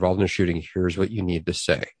 you were involved in a shooting. Here's what you need to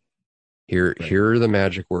say. Here are the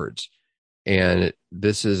magic words. And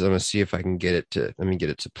this is, I'm going to see if I can get it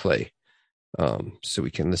to play. So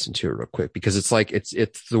we can listen to it real quick, because it's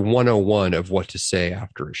the 101 of what to say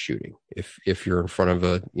after a shooting. If you're in front of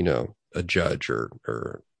a judge or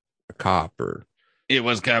a cop or it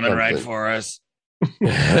was coming something. Right for us.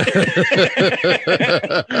 It's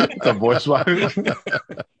a voice box.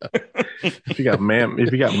 If you got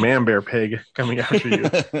man bear pig coming after you.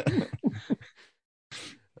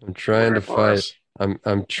 I'm trying to find.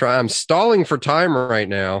 I'm stalling for time right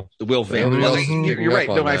now. The Will Ferrell. You're right.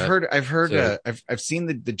 No, I've seen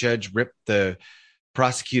the judge rip the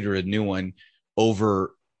prosecutor a new one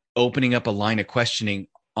over opening up a line of questioning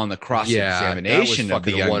on the cross-examination of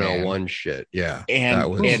the young 101 man. Shit. Yeah.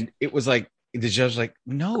 And it was like, the judge was like,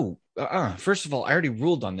 no, first of all, I already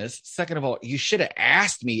ruled on this. Second of all, you should have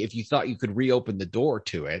asked me if you thought you could reopen the door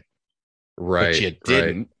to it. Right. But you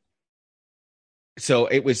didn't. Right. So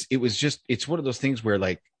it's one of those things where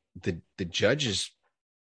the judge is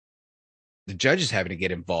having to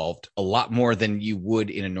get involved a lot more than you would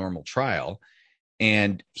in a normal trial.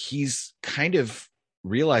 And he's kind of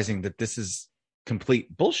realizing that this is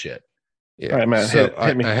complete bullshit. Yeah. All right, man. So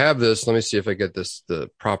hit me. I have this. Let me see if I get the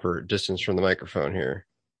proper distance from the microphone here.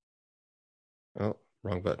 Oh,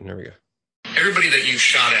 wrong button. There we go. Everybody that you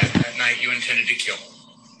shot at that night, you intended to kill,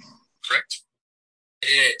 correct? I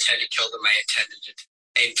didn't intend to kill them. I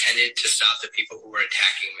intended to stop the people who were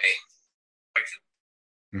attacking me.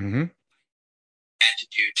 Mm-hmm. Had to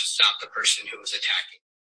do to stop the person who was attacking.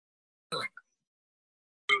 Two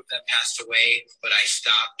of them passed away, but I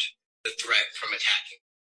stopped the threat from attacking.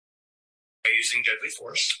 By using deadly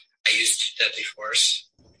force. I used deadly force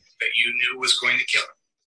that you knew was going to kill him.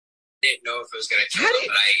 I didn't know if it was going to kill him,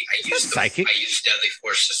 but I used deadly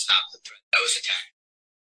force to stop the threat that was attacking.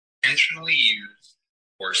 Intentionally used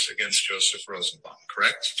force against Joseph Rosenbaum,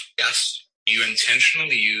 correct? Yes. You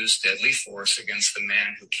intentionally used deadly force against the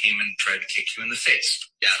man who came and tried to kick you in the face.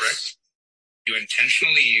 Yes. Correct? You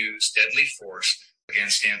intentionally used deadly force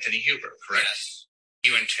against Anthony Huber, correct? Yes.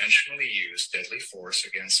 You intentionally used deadly force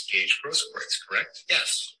against Gage Grosskreutz, correct?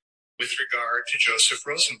 Yes. With regard to Joseph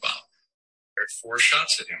Rosenbaum, you fired 4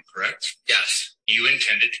 shots at him, correct? Yes. You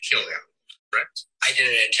intended to kill him, correct? I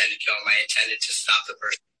didn't intend to kill him. I intended to stop the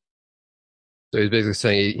person. So he's basically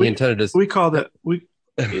saying he intended to. We call that.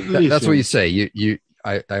 That's what you say.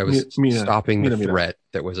 I was stopping the threat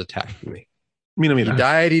that was attacking me. He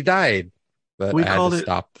died. But I had to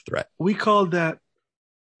stop the threat. We call that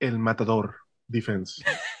el matador defense.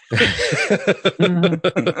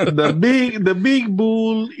 the big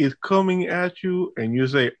bull is coming at you, and you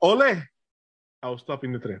say, "Ole, I was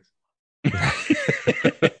stopping the threat."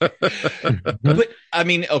 But I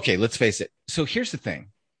mean, okay, let's face it. So here's the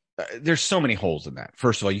thing. There's so many holes in that.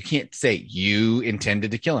 First of all, you can't say you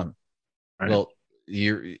intended to kill him. Right. Well,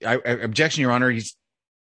 objection, Your Honor. He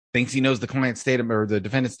thinks he knows the client's state of, or the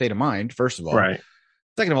defendant's state of mind. First of all, right.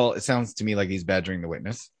 Second of all, it sounds to me like he's badgering the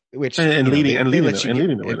witness, which leading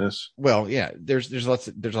the witness. Well, yeah, there's all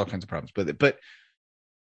kinds of problems, but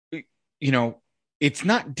you know, it's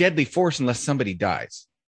not deadly force unless somebody dies,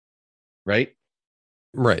 right?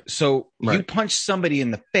 Right. So you punch somebody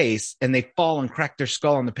in the face and they fall and crack their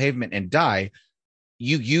skull on the pavement and die.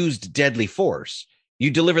 You used deadly force.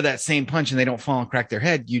 You deliver that same punch and they don't fall and crack their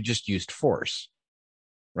head. You just used force,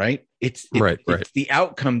 right? It's the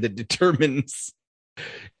outcome that determines.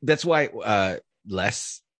 That's why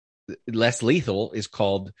less lethal is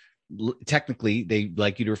called. Technically, they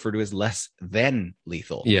like you to refer to as less than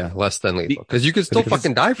lethal. Yeah, less than lethal because you could still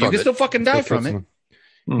fucking die from it. You can still fucking die from it.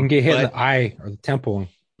 You can get hit in the eye or the temple.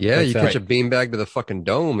 Yeah, you catch a beanbag to the fucking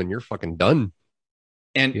dome and you're fucking done.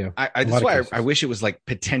 And yeah, that's why I wish it was like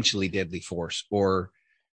potentially deadly force or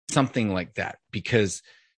something like that. Because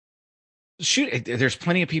there's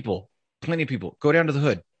plenty of people. Go down to the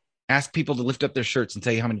hood. Ask people to lift up their shirts and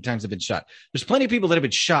tell you how many times they've been shot. There's plenty of people that have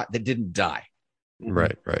been shot that didn't die.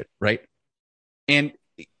 Right. And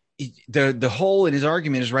the hole in his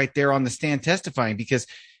argument is right there on the stand testifying because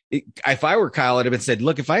if I were Kyle, I'd have been said,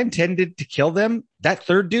 look, if I intended to kill them, that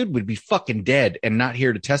third dude would be fucking dead and not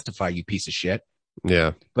here to testify, you piece of shit.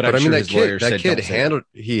 Yeah. But I mean, that kid handled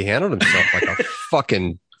himself like a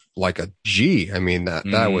fucking, like a G. I mean, that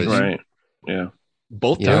was right. Yeah.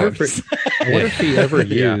 Both times. What if he ever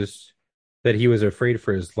used that he was afraid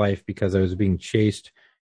for his life because I was being chased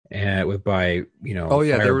by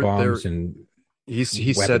fire bombs and he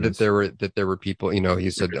said that there were people, he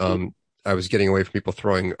said, I was getting away from people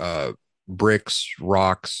throwing bricks,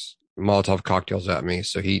 rocks, Molotov cocktails at me.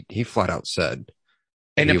 So he flat out said.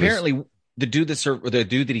 And apparently the dude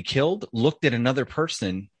that he killed looked at another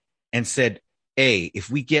person and said, "Hey, if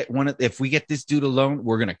we get this dude alone,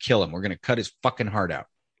 we're gonna kill him. We're gonna cut his fucking heart out."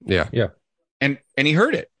 Yeah. And he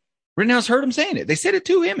heard it. Rittenhouse heard him saying it. They said it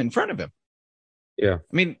to him in front of him. Yeah.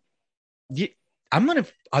 I mean,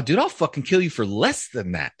 I'll fucking kill you for less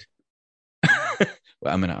than that.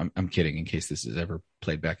 Well, I'm kidding in case this is ever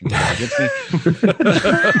played back against me.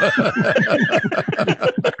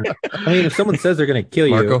 I mean, if someone says they're going to kill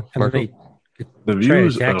you, Marco.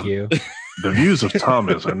 The views of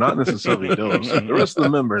Thomas are not necessarily those of the rest of the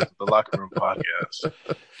members of the Locker Room Podcast.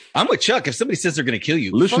 I'm with Chuck. If somebody says they're going to kill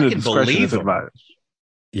you, listen fucking believe them.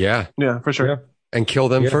 Yeah, for sure. Yeah. And kill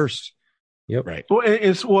them first. Yep. Right.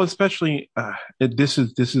 Well, especially this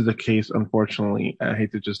is the case. Unfortunately, I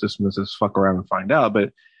hate to just dismiss this, fuck around and find out.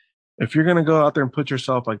 But if you're gonna go out there and put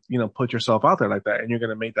yourself out there like that, and you're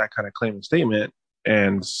gonna make that kind of claim and statement,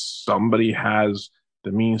 and somebody has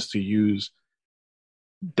the means to use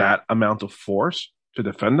that amount of force to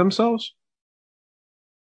defend themselves,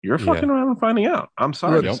 you're fucking around and finding out. I'm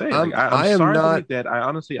sorry to say, I'm sorry not that. I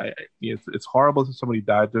honestly, it's horrible that somebody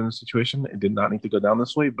died during the situation. It did not need to go down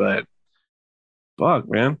this way, but. Fuck,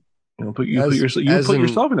 man! Put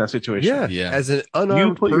yourself in that situation. Yeah. As an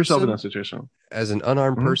unarmed person, yourself in that situation. As an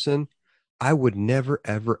unarmed person, I would never,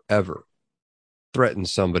 ever, ever threaten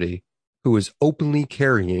somebody who is openly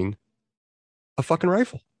carrying a fucking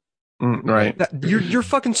rifle. Right? You're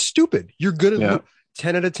fucking stupid. You're gonna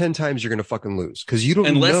 10 out of 10 times you're gonna fucking lose because you don't.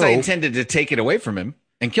 Unless I intended to take it away from him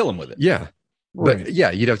and kill him with it. Yeah. But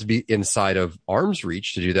yeah, you'd have to be inside of arm's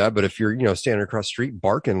reach to do that. But if you're, standing across the street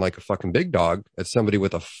barking like a fucking big dog at somebody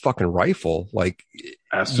with a fucking rifle, like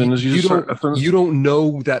as soon as you don't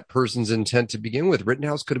know that person's intent to begin with.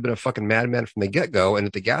 Rittenhouse could have been a fucking madman from the get go, and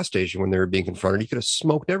at the gas station when they were being confronted, he could have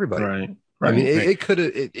smoked everybody. Right. I mean, it could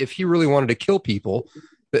have if he really wanted to kill people.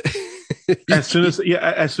 as soon as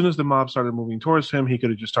the mob started moving towards him, he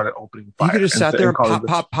could have just started opening fire. He could have sat there and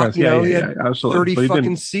pop. He had absolutely. 30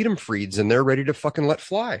 fucking Sedum Freeds in there ready to fucking let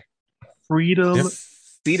fly. Freedom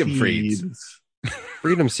Seeds.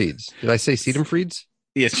 Freedom seeds. Did I say Sedum Freeds?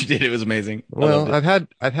 Yes, you did. It was amazing. Well, I've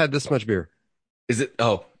had this much beer. Is it?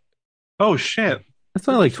 Oh shit! That's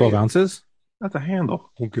only like 12 ounces. That's a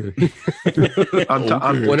handle. Okay.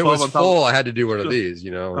 When it was full, I had to do one of these.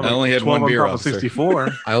 I only had one beer. On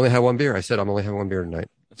 64. I only had one beer. I said I'm only having one beer tonight.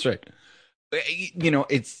 That's right.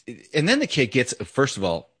 It's and then the kid gets. First of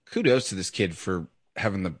all, kudos to this kid for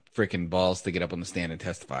having the freaking balls to get up on the stand and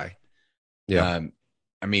testify. Yeah.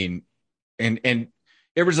 I mean, and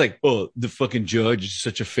everybody's like, "Oh, the fucking judge is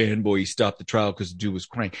such a fanboy. He stopped the trial because the dude was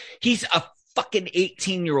crying." He's a fucking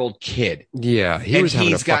 18-year-old kid. Yeah, he was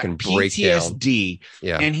having a fucking PTSD.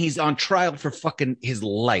 Yeah, and he's on trial for fucking his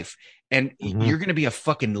life. And you're going to be a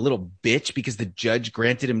fucking little bitch because the judge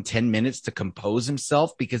granted him 10 minutes to compose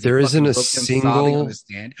himself because there isn't a single on the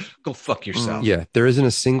stand. Go fuck yourself. Yeah, there isn't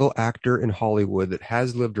a single actor in Hollywood that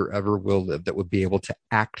has lived or ever will live that would be able to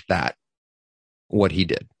act what he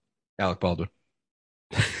did. Alec Baldwin.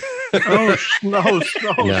 No.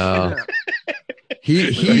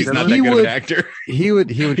 He's not that good of an actor. He would.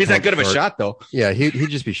 He's that good of a shot, though. Yeah, he'd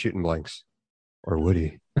just be shooting blanks, or would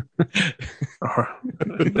he?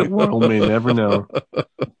 The world may never know.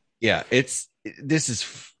 Yeah,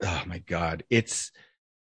 oh my God, it's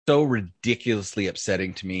so ridiculously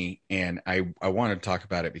upsetting to me, and I want to talk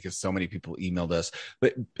about it because so many people emailed us.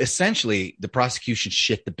 But essentially, the prosecution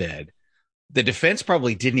shit the bed. The defense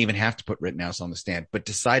probably didn't even have to put Rittenhouse on the stand, but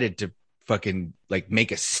decided to fucking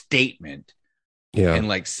make a statement. Yeah.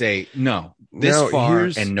 And say, no, this far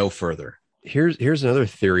and no further. Here's another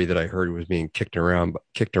theory that I heard was being kicked around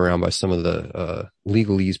by some of the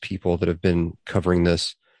legalese people that have been covering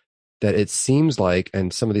this, that it seems like,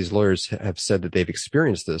 and some of these lawyers have said that they've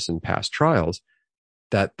experienced this in past trials,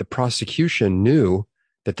 that the prosecution knew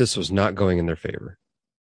that this was not going in their favor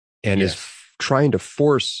and is trying to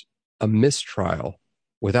force a mistrial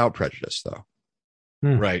without prejudice, though.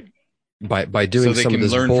 Right. By doing so some of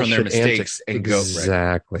this learn bullshit from their mistakes and go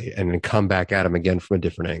exactly, and then come back at him again from a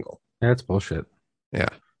different angle. That's bullshit. Yeah.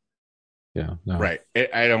 No. Right.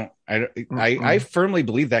 I firmly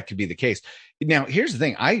believe that could be the case. Now, here's the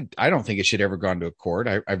thing. I don't think it should ever gone to a court.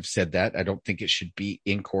 I've said that. I don't think it should be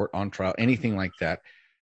in court, on trial, anything like that.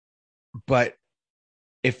 But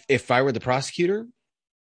if I were the prosecutor,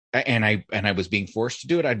 and I was being forced to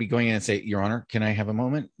do it, I'd be going in and say, Your Honor, can I have a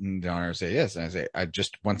moment? And the Honor would say yes. And I say, I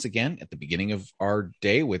just, once again, at the beginning of our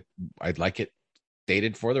day I'd like it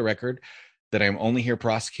stated for the record that I'm only here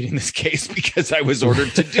prosecuting this case because I was ordered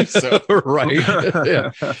to do so. Right.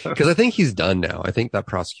 Yeah. Because I think he's done now. I think that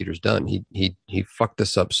prosecutor's done. He fucked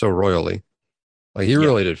this up so royally. He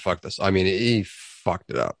really did fuck this. I mean, he fucked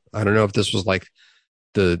it up. I don't know if this was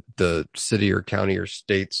the city or county or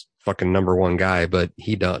state's fucking number one guy, but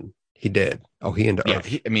he did. Oh, he into earth.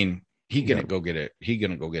 He gonna go get it. He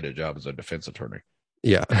gonna go get a job as a defense attorney.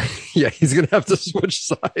 Yeah. Yeah. He's going to have to switch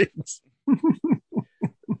sides.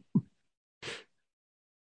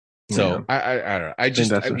 So I don't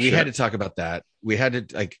know. We had to talk about that. We had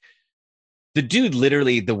to the dude,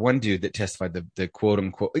 literally the one dude that testified, the quote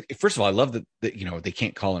unquote. First of all, I love that they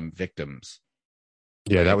can't call him victims.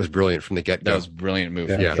 Yeah. That was brilliant from the get go. That was a brilliant move.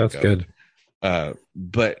 Yeah, that's good.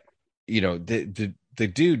 But the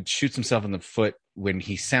dude shoots himself in the foot when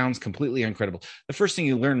he sounds completely incredible. The first thing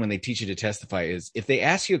you learn when they teach you to testify is if they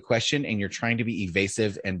ask you a question and you're trying to be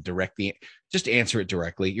evasive and just answer it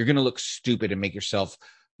directly. You're going to look stupid and make yourself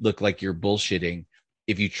look like you're bullshitting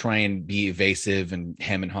if you try and be evasive and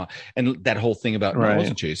hem and haw. And that whole thing about I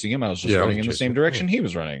wasn't chasing him, I was just running in the same direction he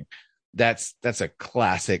was running. That's a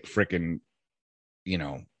classic freaking,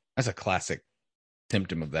 that's a classic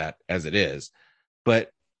symptom of that as it is.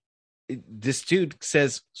 But this dude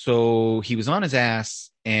says, so he was on his ass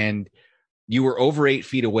and you were over 8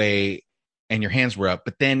 feet away and your hands were up,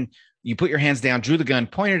 but then you put your hands down, drew the gun,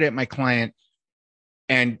 pointed at my client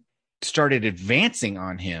and started advancing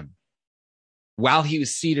on him while he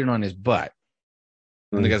was seated on his butt.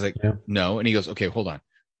 And the guy's like, no. And he goes, okay, hold on.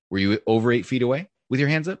 Were you over 8 feet away with your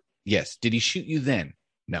hands up? Yes. Did he shoot you then?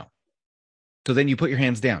 No. So then you put your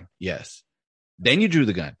hands down. Yes. Then you drew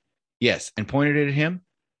the gun. Yes. And pointed it at him?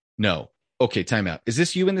 No. Okay, time out. Is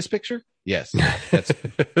this you in this picture? Yes.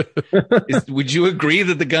 Would you agree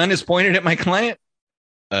that the gun is pointed at my client?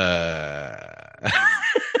 I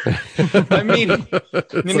mean, it's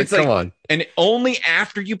like, come on. And only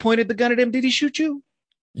after you pointed the gun at him did he shoot you?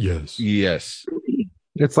 Yes. Yes.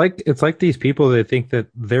 It's like these people that think that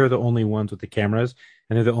they're the only ones with the cameras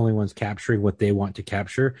and they're the only ones capturing what they want to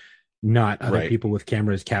capture, not other people with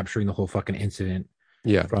cameras capturing the whole fucking incident.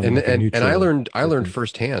 Yeah, and I learned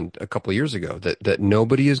firsthand a couple of years ago that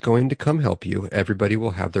nobody is going to come help you. Everybody will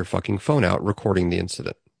have their fucking phone out recording the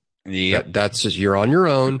incident. Yeah, that's just, you're on your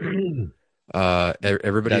own.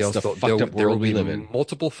 Everybody else, there will be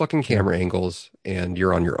multiple fucking camera angles, and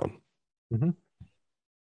you're on your own. Mm-hmm.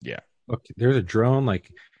 Yeah. Look, there's a drone.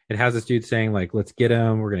 Like, it has this dude saying, like, "Let's get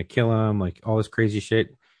him. We're gonna kill him." Like, all this crazy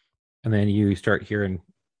shit, and then you start hearing,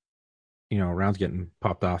 rounds getting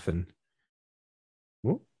popped off, and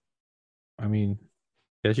I mean,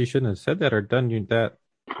 guess you shouldn't have said that or done that.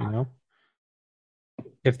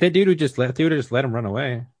 If that dude would just let him run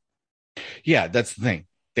away. Yeah, that's the thing.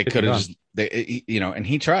 They could have just, and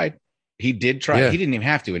he tried. He did try. Yeah. He didn't even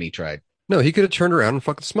have to, and he tried. No, he could have turned around and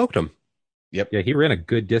fucking smoked him. Yep. Yeah, he ran a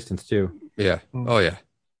good distance too. Yeah. Oh yeah.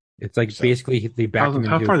 It's like basically they backed him.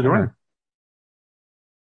 How far did he run?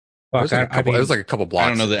 It was like a couple blocks. I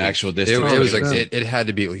don't know the actual distance. It was like it had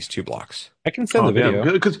to be at least 2 blocks. I can send the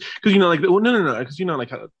video because because how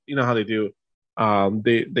they do.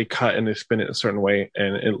 They cut and they spin it a certain way,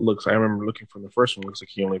 and it looks. I remember looking from the first one. It looks like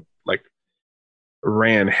he only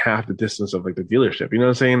ran half the distance of the dealership. You know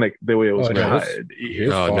what I'm saying? Like the way it was cut, right?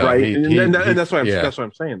 And that's why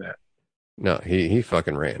I'm saying that. No, he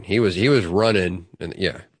fucking ran. He was running, and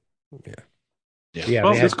yeah.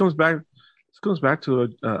 Well, this goes back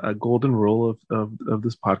to a golden rule of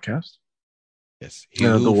this podcast. Yes,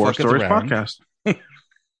 the War Stories podcast.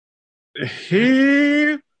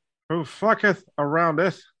 He who fucketh around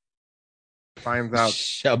us finds out.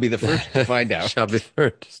 Shall be the first to find out. Shall be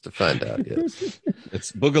first to find out. Yes,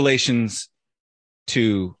 it's Boogalations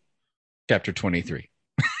 2, chapter 23.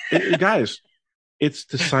 Guys, it's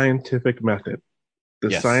the scientific method.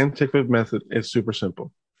 The scientific method is super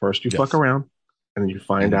simple. First, you fuck around. And then you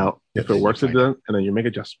find out if it works, and then you make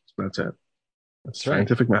adjustments. That's it. That's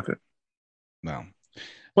scientific method. No.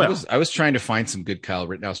 Well, I was trying to find some good Kyle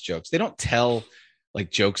Rittenhouse jokes. They don't tell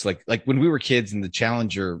jokes like when we were kids and the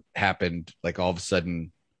Challenger happened, all of a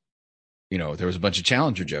sudden, there was a bunch of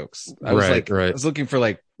Challenger jokes. I was I was looking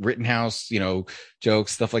for Rittenhouse,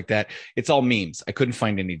 jokes, stuff like that. It's all memes. I couldn't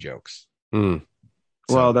find any jokes. Mm.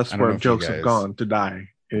 So, well, that's where jokes have gone to die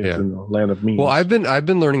in the land of memes. Well, I've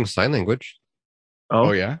been learning sign language.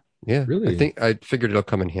 Oh yeah? Yeah. Really? I figured it'll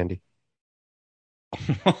come in handy.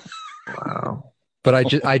 Wow. But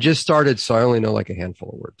I just started, so I only know a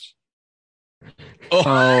handful of words. Oh,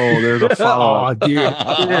 there's a follow-up. Oh, dude.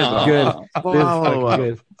 Good.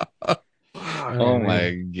 Good. Oh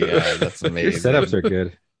my God. That's amazing. Your setups are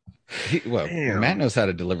good. Matt knows how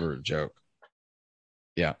to deliver a joke.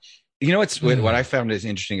 Yeah. What I found is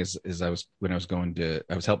interesting is I was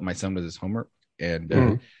helping my son with his homework,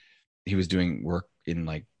 and he was doing work in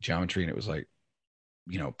geometry, and it was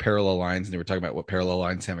parallel lines, and they were talking about what parallel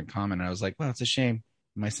lines have in common. And I was like, well, it's a shame.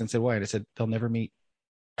 My son said, why? And I said, they'll never meet.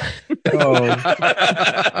 You know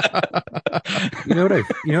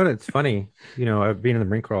what? It's funny. I've been in the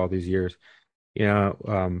Marine Corps all these years. We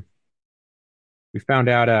found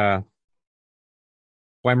out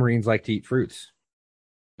why Marines like to eat fruits.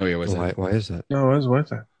 Oh yeah, why is that? No, why is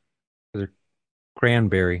that? They're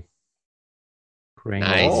cranberry.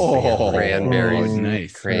 Nice. Cranberries.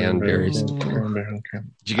 Nice. Cranberries.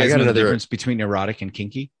 Did you guys know the difference between erotic and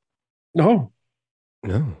kinky? No.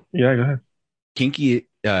 Yeah, go ahead. Kinky,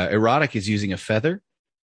 erotic is using a feather.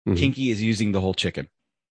 Mm-hmm. Kinky is using the whole chicken.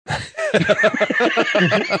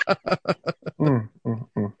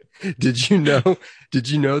 Did you know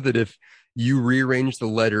that if you rearrange the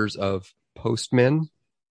letters of postmen,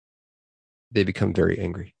 they become very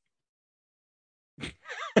angry?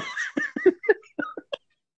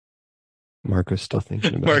 Marco's still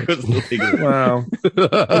thinking about it. Wow.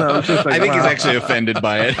 I think he's actually offended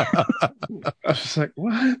by it. I was just like,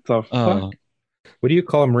 what the fuck? What do you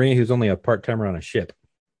call a Marine who's only a part-timer on a ship?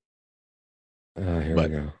 Here we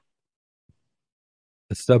go.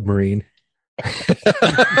 A submarine.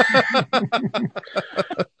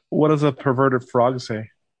 What does a perverted frog say?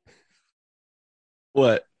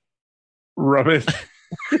 What? Rub it.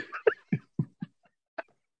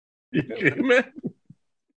 Man.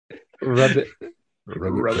 Rub it.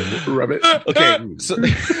 Rub it. Okay. So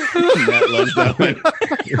Matt loves that one.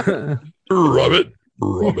 Rub it.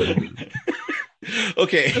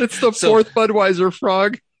 Okay. It's the fourth Budweiser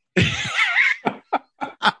frog.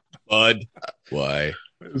 bud. Why?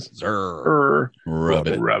 Rub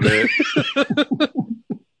it.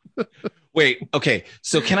 Wait, okay.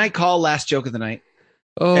 So can I call last joke of the night?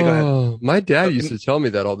 Oh, hey, go ahead. My dad used to tell me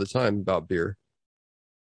that all the time about beer.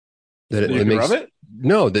 That it makes rub it?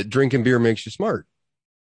 No, that drinking beer makes you smart.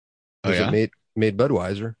 Oh, yeah? It made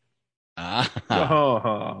Budweiser.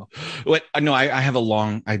 Oh. What? No, I have a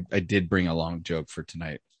long. I did bring a long joke for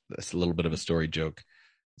tonight. That's a little bit of a story joke.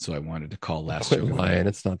 So I wanted to call last joke. Lying.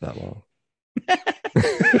 It's not that long.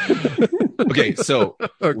 Okay, so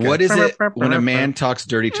what is it when a man talks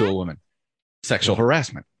dirty to a woman? Sexual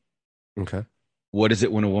harassment. Okay. What is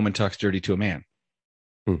it when a woman talks dirty to a man?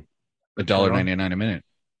 $1.99 a minute.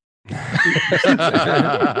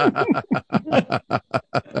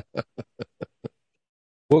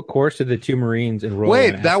 What course did the two Marines enroll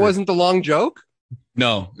in? Wait, that wasn't the long joke?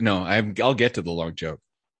 No. I'll get to the long joke.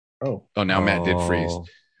 Oh, now Matt did freeze.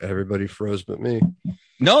 Everybody froze but me.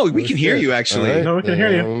 No, we can hear you actually. Right. No, we can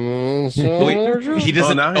hear you. Wait, he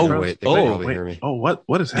doesn't. Wait, they can probably hear me. Oh,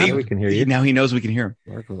 what is happening? We can hear you. Now he knows we can hear him.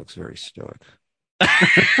 Marco looks very stoic.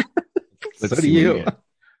 So do you.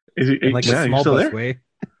 Is he In like a small still bus there? way.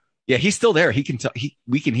 Yeah, he's still there. He can tell.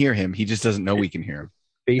 We can hear him. He just doesn't know we can hear him.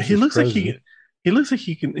 Face He is looks like frozen. he looks like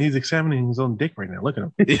he's examining his own dick right now. Look at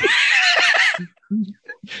him.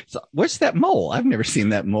 So, where's that mole? I've never seen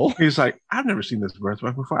that mole. He's like, I've never seen this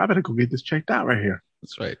birthmark before. I better go get this checked out right here.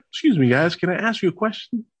 That's right. Excuse me, guys. Can I ask you a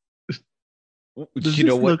question? Do Does you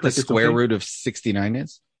know this what look the like it's square okay? root of 69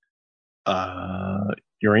 is?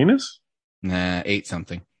 Uranus? Nah, 8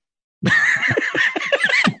 something.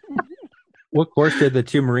 What course did the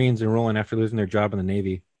two Marines enroll in after losing their job in the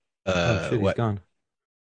Navy? Shit, What? he's gone.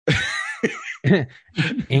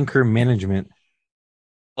 Anchor management.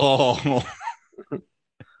 Oh.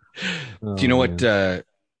 Oh, Do you know what? man.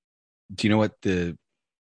 Do you know what the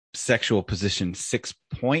sexual position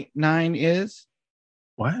 6.9 is?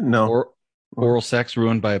 What? No. Oral sex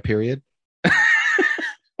ruined by a period.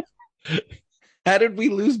 How did we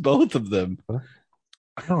lose both of them?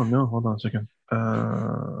 I don't know. Hold on a second.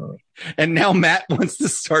 And now Matt wants to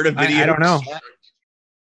start a video. I don't know.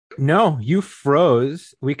 No, you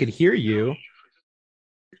froze. We could hear you.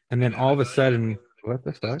 And then all of a sudden, what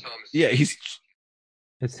the fuck? Yeah, he's.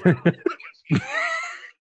 It's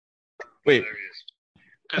Wait,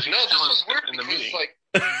 Because no, this was weird in the meeting.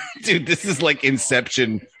 dude, this is like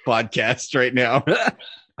Inception podcast right now.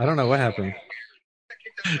 I don't know what happened.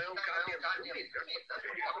 It's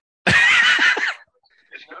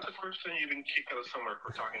not the first time you've been kicked out of somewhere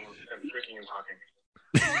for talking and drinking and talking.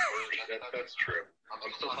 That's true.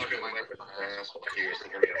 I'm still talking to my microphone. I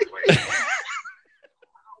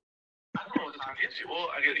don't know what the fuck hits you. Well,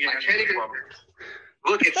 I can't even.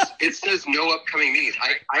 Look, it says no upcoming meetings.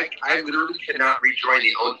 I literally cannot rejoin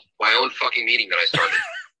my own fucking meeting that I started.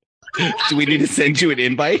 Do we need to send you an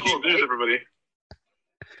invite? Oh, there's everybody.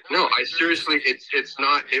 No, I seriously, it's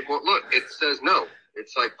not. It won't look. It says no.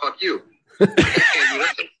 It's like fuck you. I can't do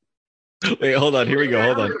nothing. Wait, hold on. Here we go.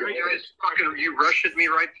 Hold on. You rushed me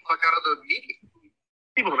right the fuck out of the meeting.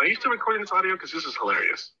 People, are you still recording this audio? Because this is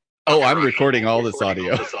hilarious. Oh, I'm recording all this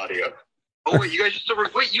audio. Oh wait, you guys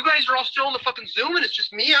wait. You guys are all still on the fucking Zoom, and it's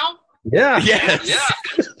just me out. Yeah. Yes. Yeah,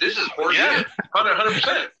 this is horseshit. Yeah,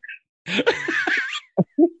 100%.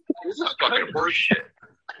 This is fucking horseshit.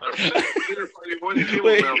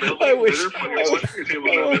 Wait, I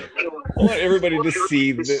want everybody to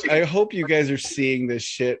see this. I hope you guys are seeing this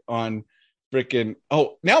shit on freaking.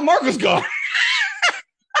 Oh, now Marco's gone.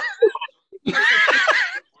 We're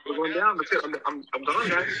going down. That's it. I'm done,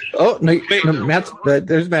 guys. Oh no, Matt's.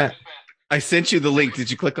 There's Matt. I sent you the link. Did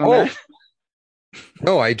you click on that?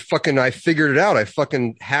 No, I figured it out. I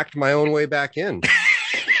fucking hacked my own way back in.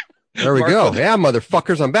 There we go. Yeah,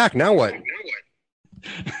 motherfuckers, I'm back. Now what?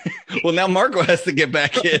 Well, now Marco has to get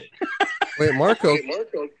back in. Wait, Marco.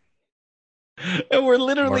 And we're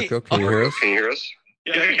literally. Marco, can you hear us? Can you hear us?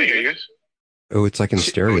 Yeah, I can hear you. Oh, it's like in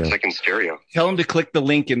stereo. Tell him to click the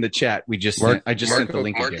link in the chat. I just sent the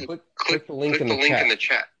link again. Click the link in the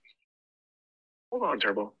chat. Hold on,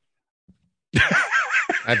 Turbo.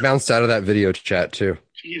 I bounced out of that video chat too.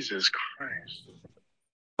 Jesus Christ.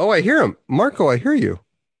 Oh, I hear him. Marco, I hear you.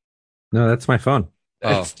 No, that's my phone.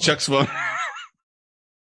 It's Chuck's phone.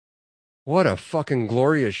 What a fucking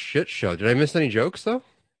glorious shit show. Did I miss any jokes though?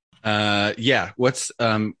 Yeah. What's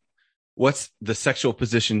the sexual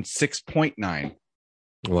position 6.9?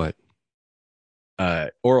 What?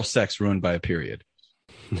 Oral sex ruined by a period.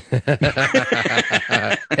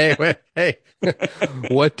 Hey.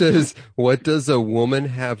 What does a woman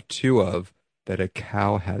have 2 of that a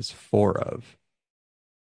cow has 4 of?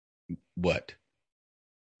 What?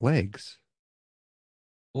 Legs.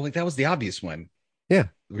 Well, like that was the obvious one. Yeah.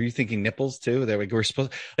 Were you thinking nipples too? That we're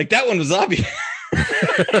supposed like that one was obvious.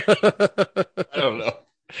 I don't know.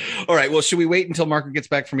 All right. Well, should we wait until Marco gets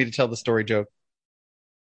back for me to tell the story joke?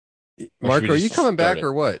 Marco, are you coming back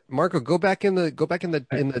or what? Marco, go back in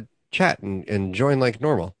the chat and join like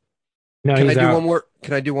normal. No, Can I he's do out. one more?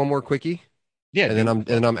 Can I do one more quickie? Yeah, and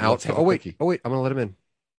then I'm out. have a Oh wait, quickie. I'm gonna let him in.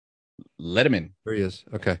 Let him in. There he is.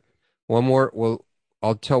 Okay, one more. Well,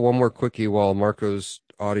 I'll tell one more quickie while Marco's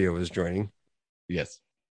audio is joining. Yes.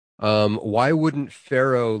 Why wouldn't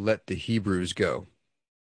Pharaoh let the Hebrews go?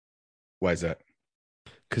 Why is that?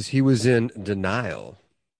 Because he was in denial.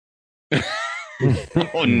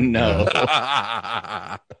 Oh no.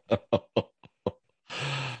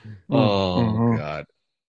 Oh God.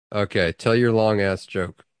 Okay, tell your long ass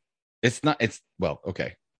joke. It's not. It's well.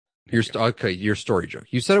 Okay. Your story joke.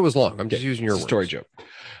 You said it was long. I'm just using your story joke.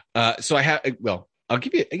 So I have. Well, I'll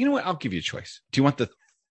give you. You know what? I'll give you a choice. Do you want the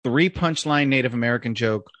 3 punchline Native American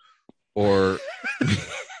joke, or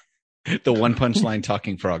the 1 punchline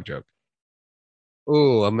talking frog joke?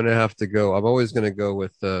 Oh, I'm gonna have to go. I'm always gonna go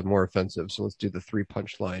with more offensive. So let's do the 3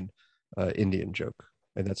 punchline Indian joke,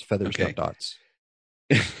 and that's feathers, not dots.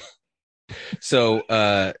 So,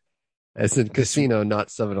 as in casino, not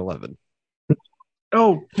 7-Eleven.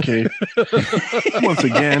 Okay. Once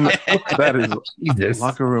again, that is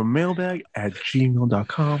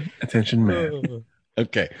lockerroommailbag@gmail.com. Attention, man.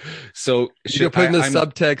 Okay. So you can put in the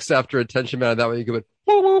subtext after attention, man. That way you can put,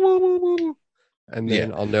 and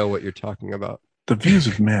then I'll know what you're talking about. The views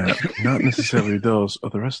of Matt are not necessarily those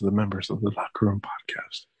of the rest of the members of the Locker Room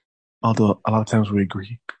podcast. Although a lot of times we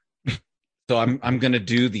agree. So I'm going to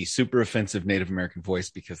do the super offensive Native American voice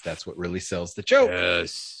because that's what really sells the joke.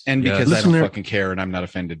 Yes. And because I don't fucking care and I'm not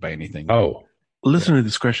offended by anything. Oh. Listener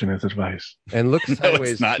discretion is advice. And look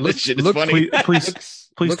sideways. No, look, this shit is funny. Please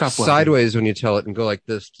look stop sideways when you tell it and go like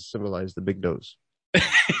this to symbolize the big nose.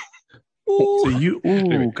 So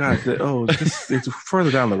it's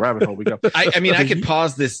further down the rabbit hole we go. I mean, I could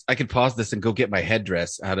pause this. I could pause this and go get my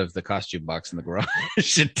headdress out of the costume box in the garage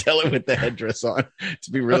and tell it with the headdress on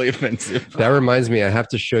to be really offensive. That reminds me, I have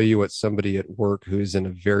to show you what somebody at work who's in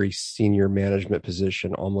a very senior management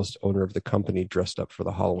position, almost owner of the company, dressed up for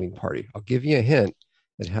the Halloween party. I'll give you a hint.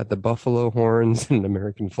 It had the buffalo horns and an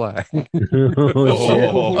American flag. Oh,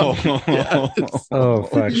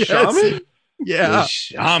 fuck. Yes. Shaman? Yeah. The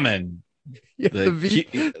shaman. Yeah,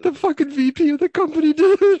 the fucking VP of the company,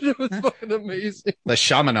 dude. It was fucking amazing. The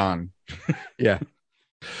shamanon. Yeah.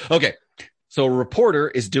 Okay. So a reporter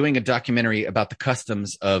is doing a documentary about the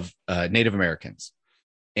customs of Native Americans.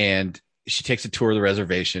 And she takes a tour of the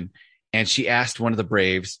reservation and she asked one of the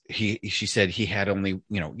Braves, she said he had only,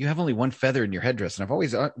 you have only 1 feather in your headdress. And I've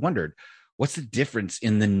always wondered, what's the difference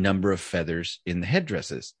in the number of feathers in the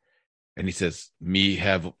headdresses? And he says, me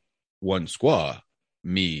have 1 squaw,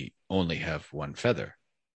 me only have 1 feather.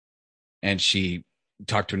 And she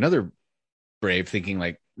talked to another Brave thinking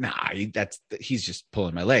like, nah, he's just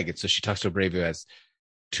pulling my leg. And so she talks to a Brave who has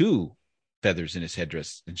 2 feathers in his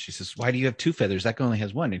headdress. And she says, why do you have 2 feathers? That guy only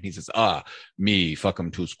has 1. And he says, me fuck him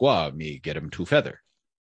 2 squaw, me get him 2 feather.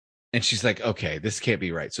 And she's like, okay, this can't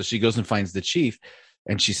be right. So she goes and finds the chief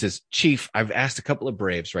and she says, Chief, I've asked a couple of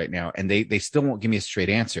Braves right now and they still won't give me a straight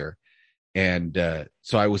answer. And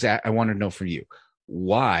so I wanted to know from you,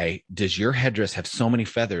 why does your headdress have so many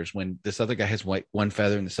feathers when this other guy has 1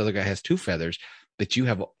 feather and this other guy has 2 feathers, but you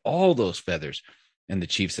have all those feathers? And the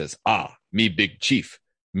chief says, me big chief,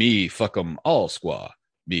 me fuck 'em all squaw,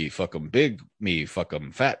 me fuck 'em big, me fuck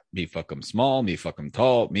 'em fat, me fuck 'em small, me fuck 'em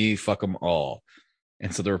tall, me fuck 'em all.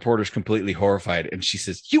 And so the reporter's completely horrified and she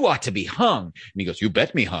says, you ought to be hung. And he goes, you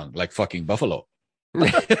bet me hung like fucking buffalo. And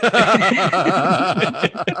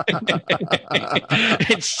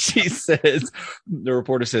she says, the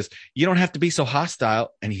reporter says, you don't have to be so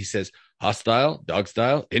hostile. And he says, hostile, dog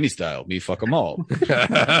style, any style, me fuck them all.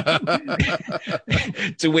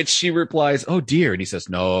 To which she replies, oh dear. And he says,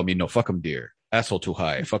 no, I mean, no, fuck them, dear. Asshole too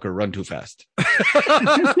high, fucker run too fast.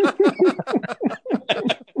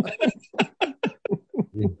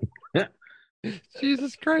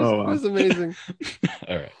 Jesus Christ, that was amazing.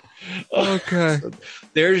 All right. Okay. So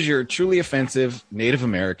there's your truly offensive Native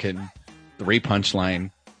American 3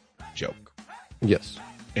 punchline joke. Yes.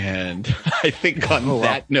 And I think on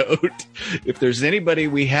that note, if there's anybody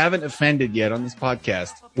we haven't offended yet on this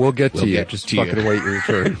podcast, we'll get to you. Just fucking wait your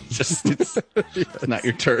turn. It's not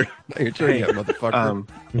your turn. Not your turn yet, motherfucker.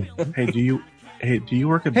 Hey, do you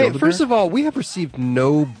work at Hey, first of all, we have received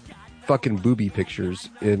no fucking booby pictures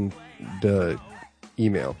in the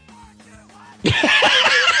email.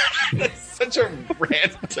 That's such a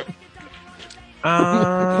random.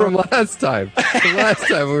 From last time. From last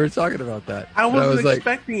time we were talking about that. I wasn't was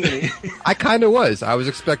expecting it. I kind of was. I was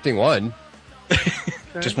expecting one.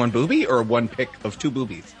 Just one boobie or one pic of two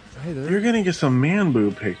boobies? You're going to get some man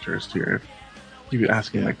boob pictures here if you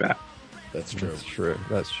ask me like that. That's true. That's true.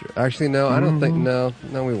 That's true. Actually, no, I don't think. No,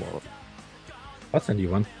 we won't. I'll send you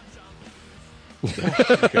one.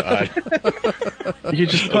 Oh, God. You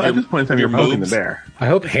just at this point in time, you're poking the bear. I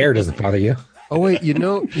hope hair doesn't bother you. Oh wait, you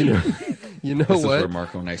know This is what? where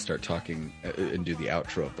Marco and I start talking and do the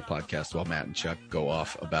outro of the podcast while Matt and Chuck go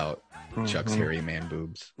off about Chuck's hairy man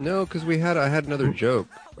boobs. No, because I had another joke.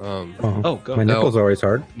 Go. My nipples are always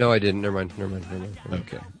hard. No, I didn't. Never mind.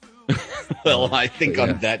 Okay. Well, I think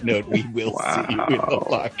on that note, we will see you in the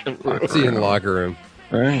locker room. See you in the locker room.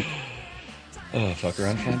 All right. Oh, fuck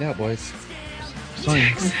around and find out, boys. So,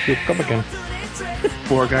 Come again.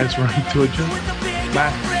 4 guys running to a joke.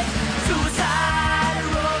 Bye.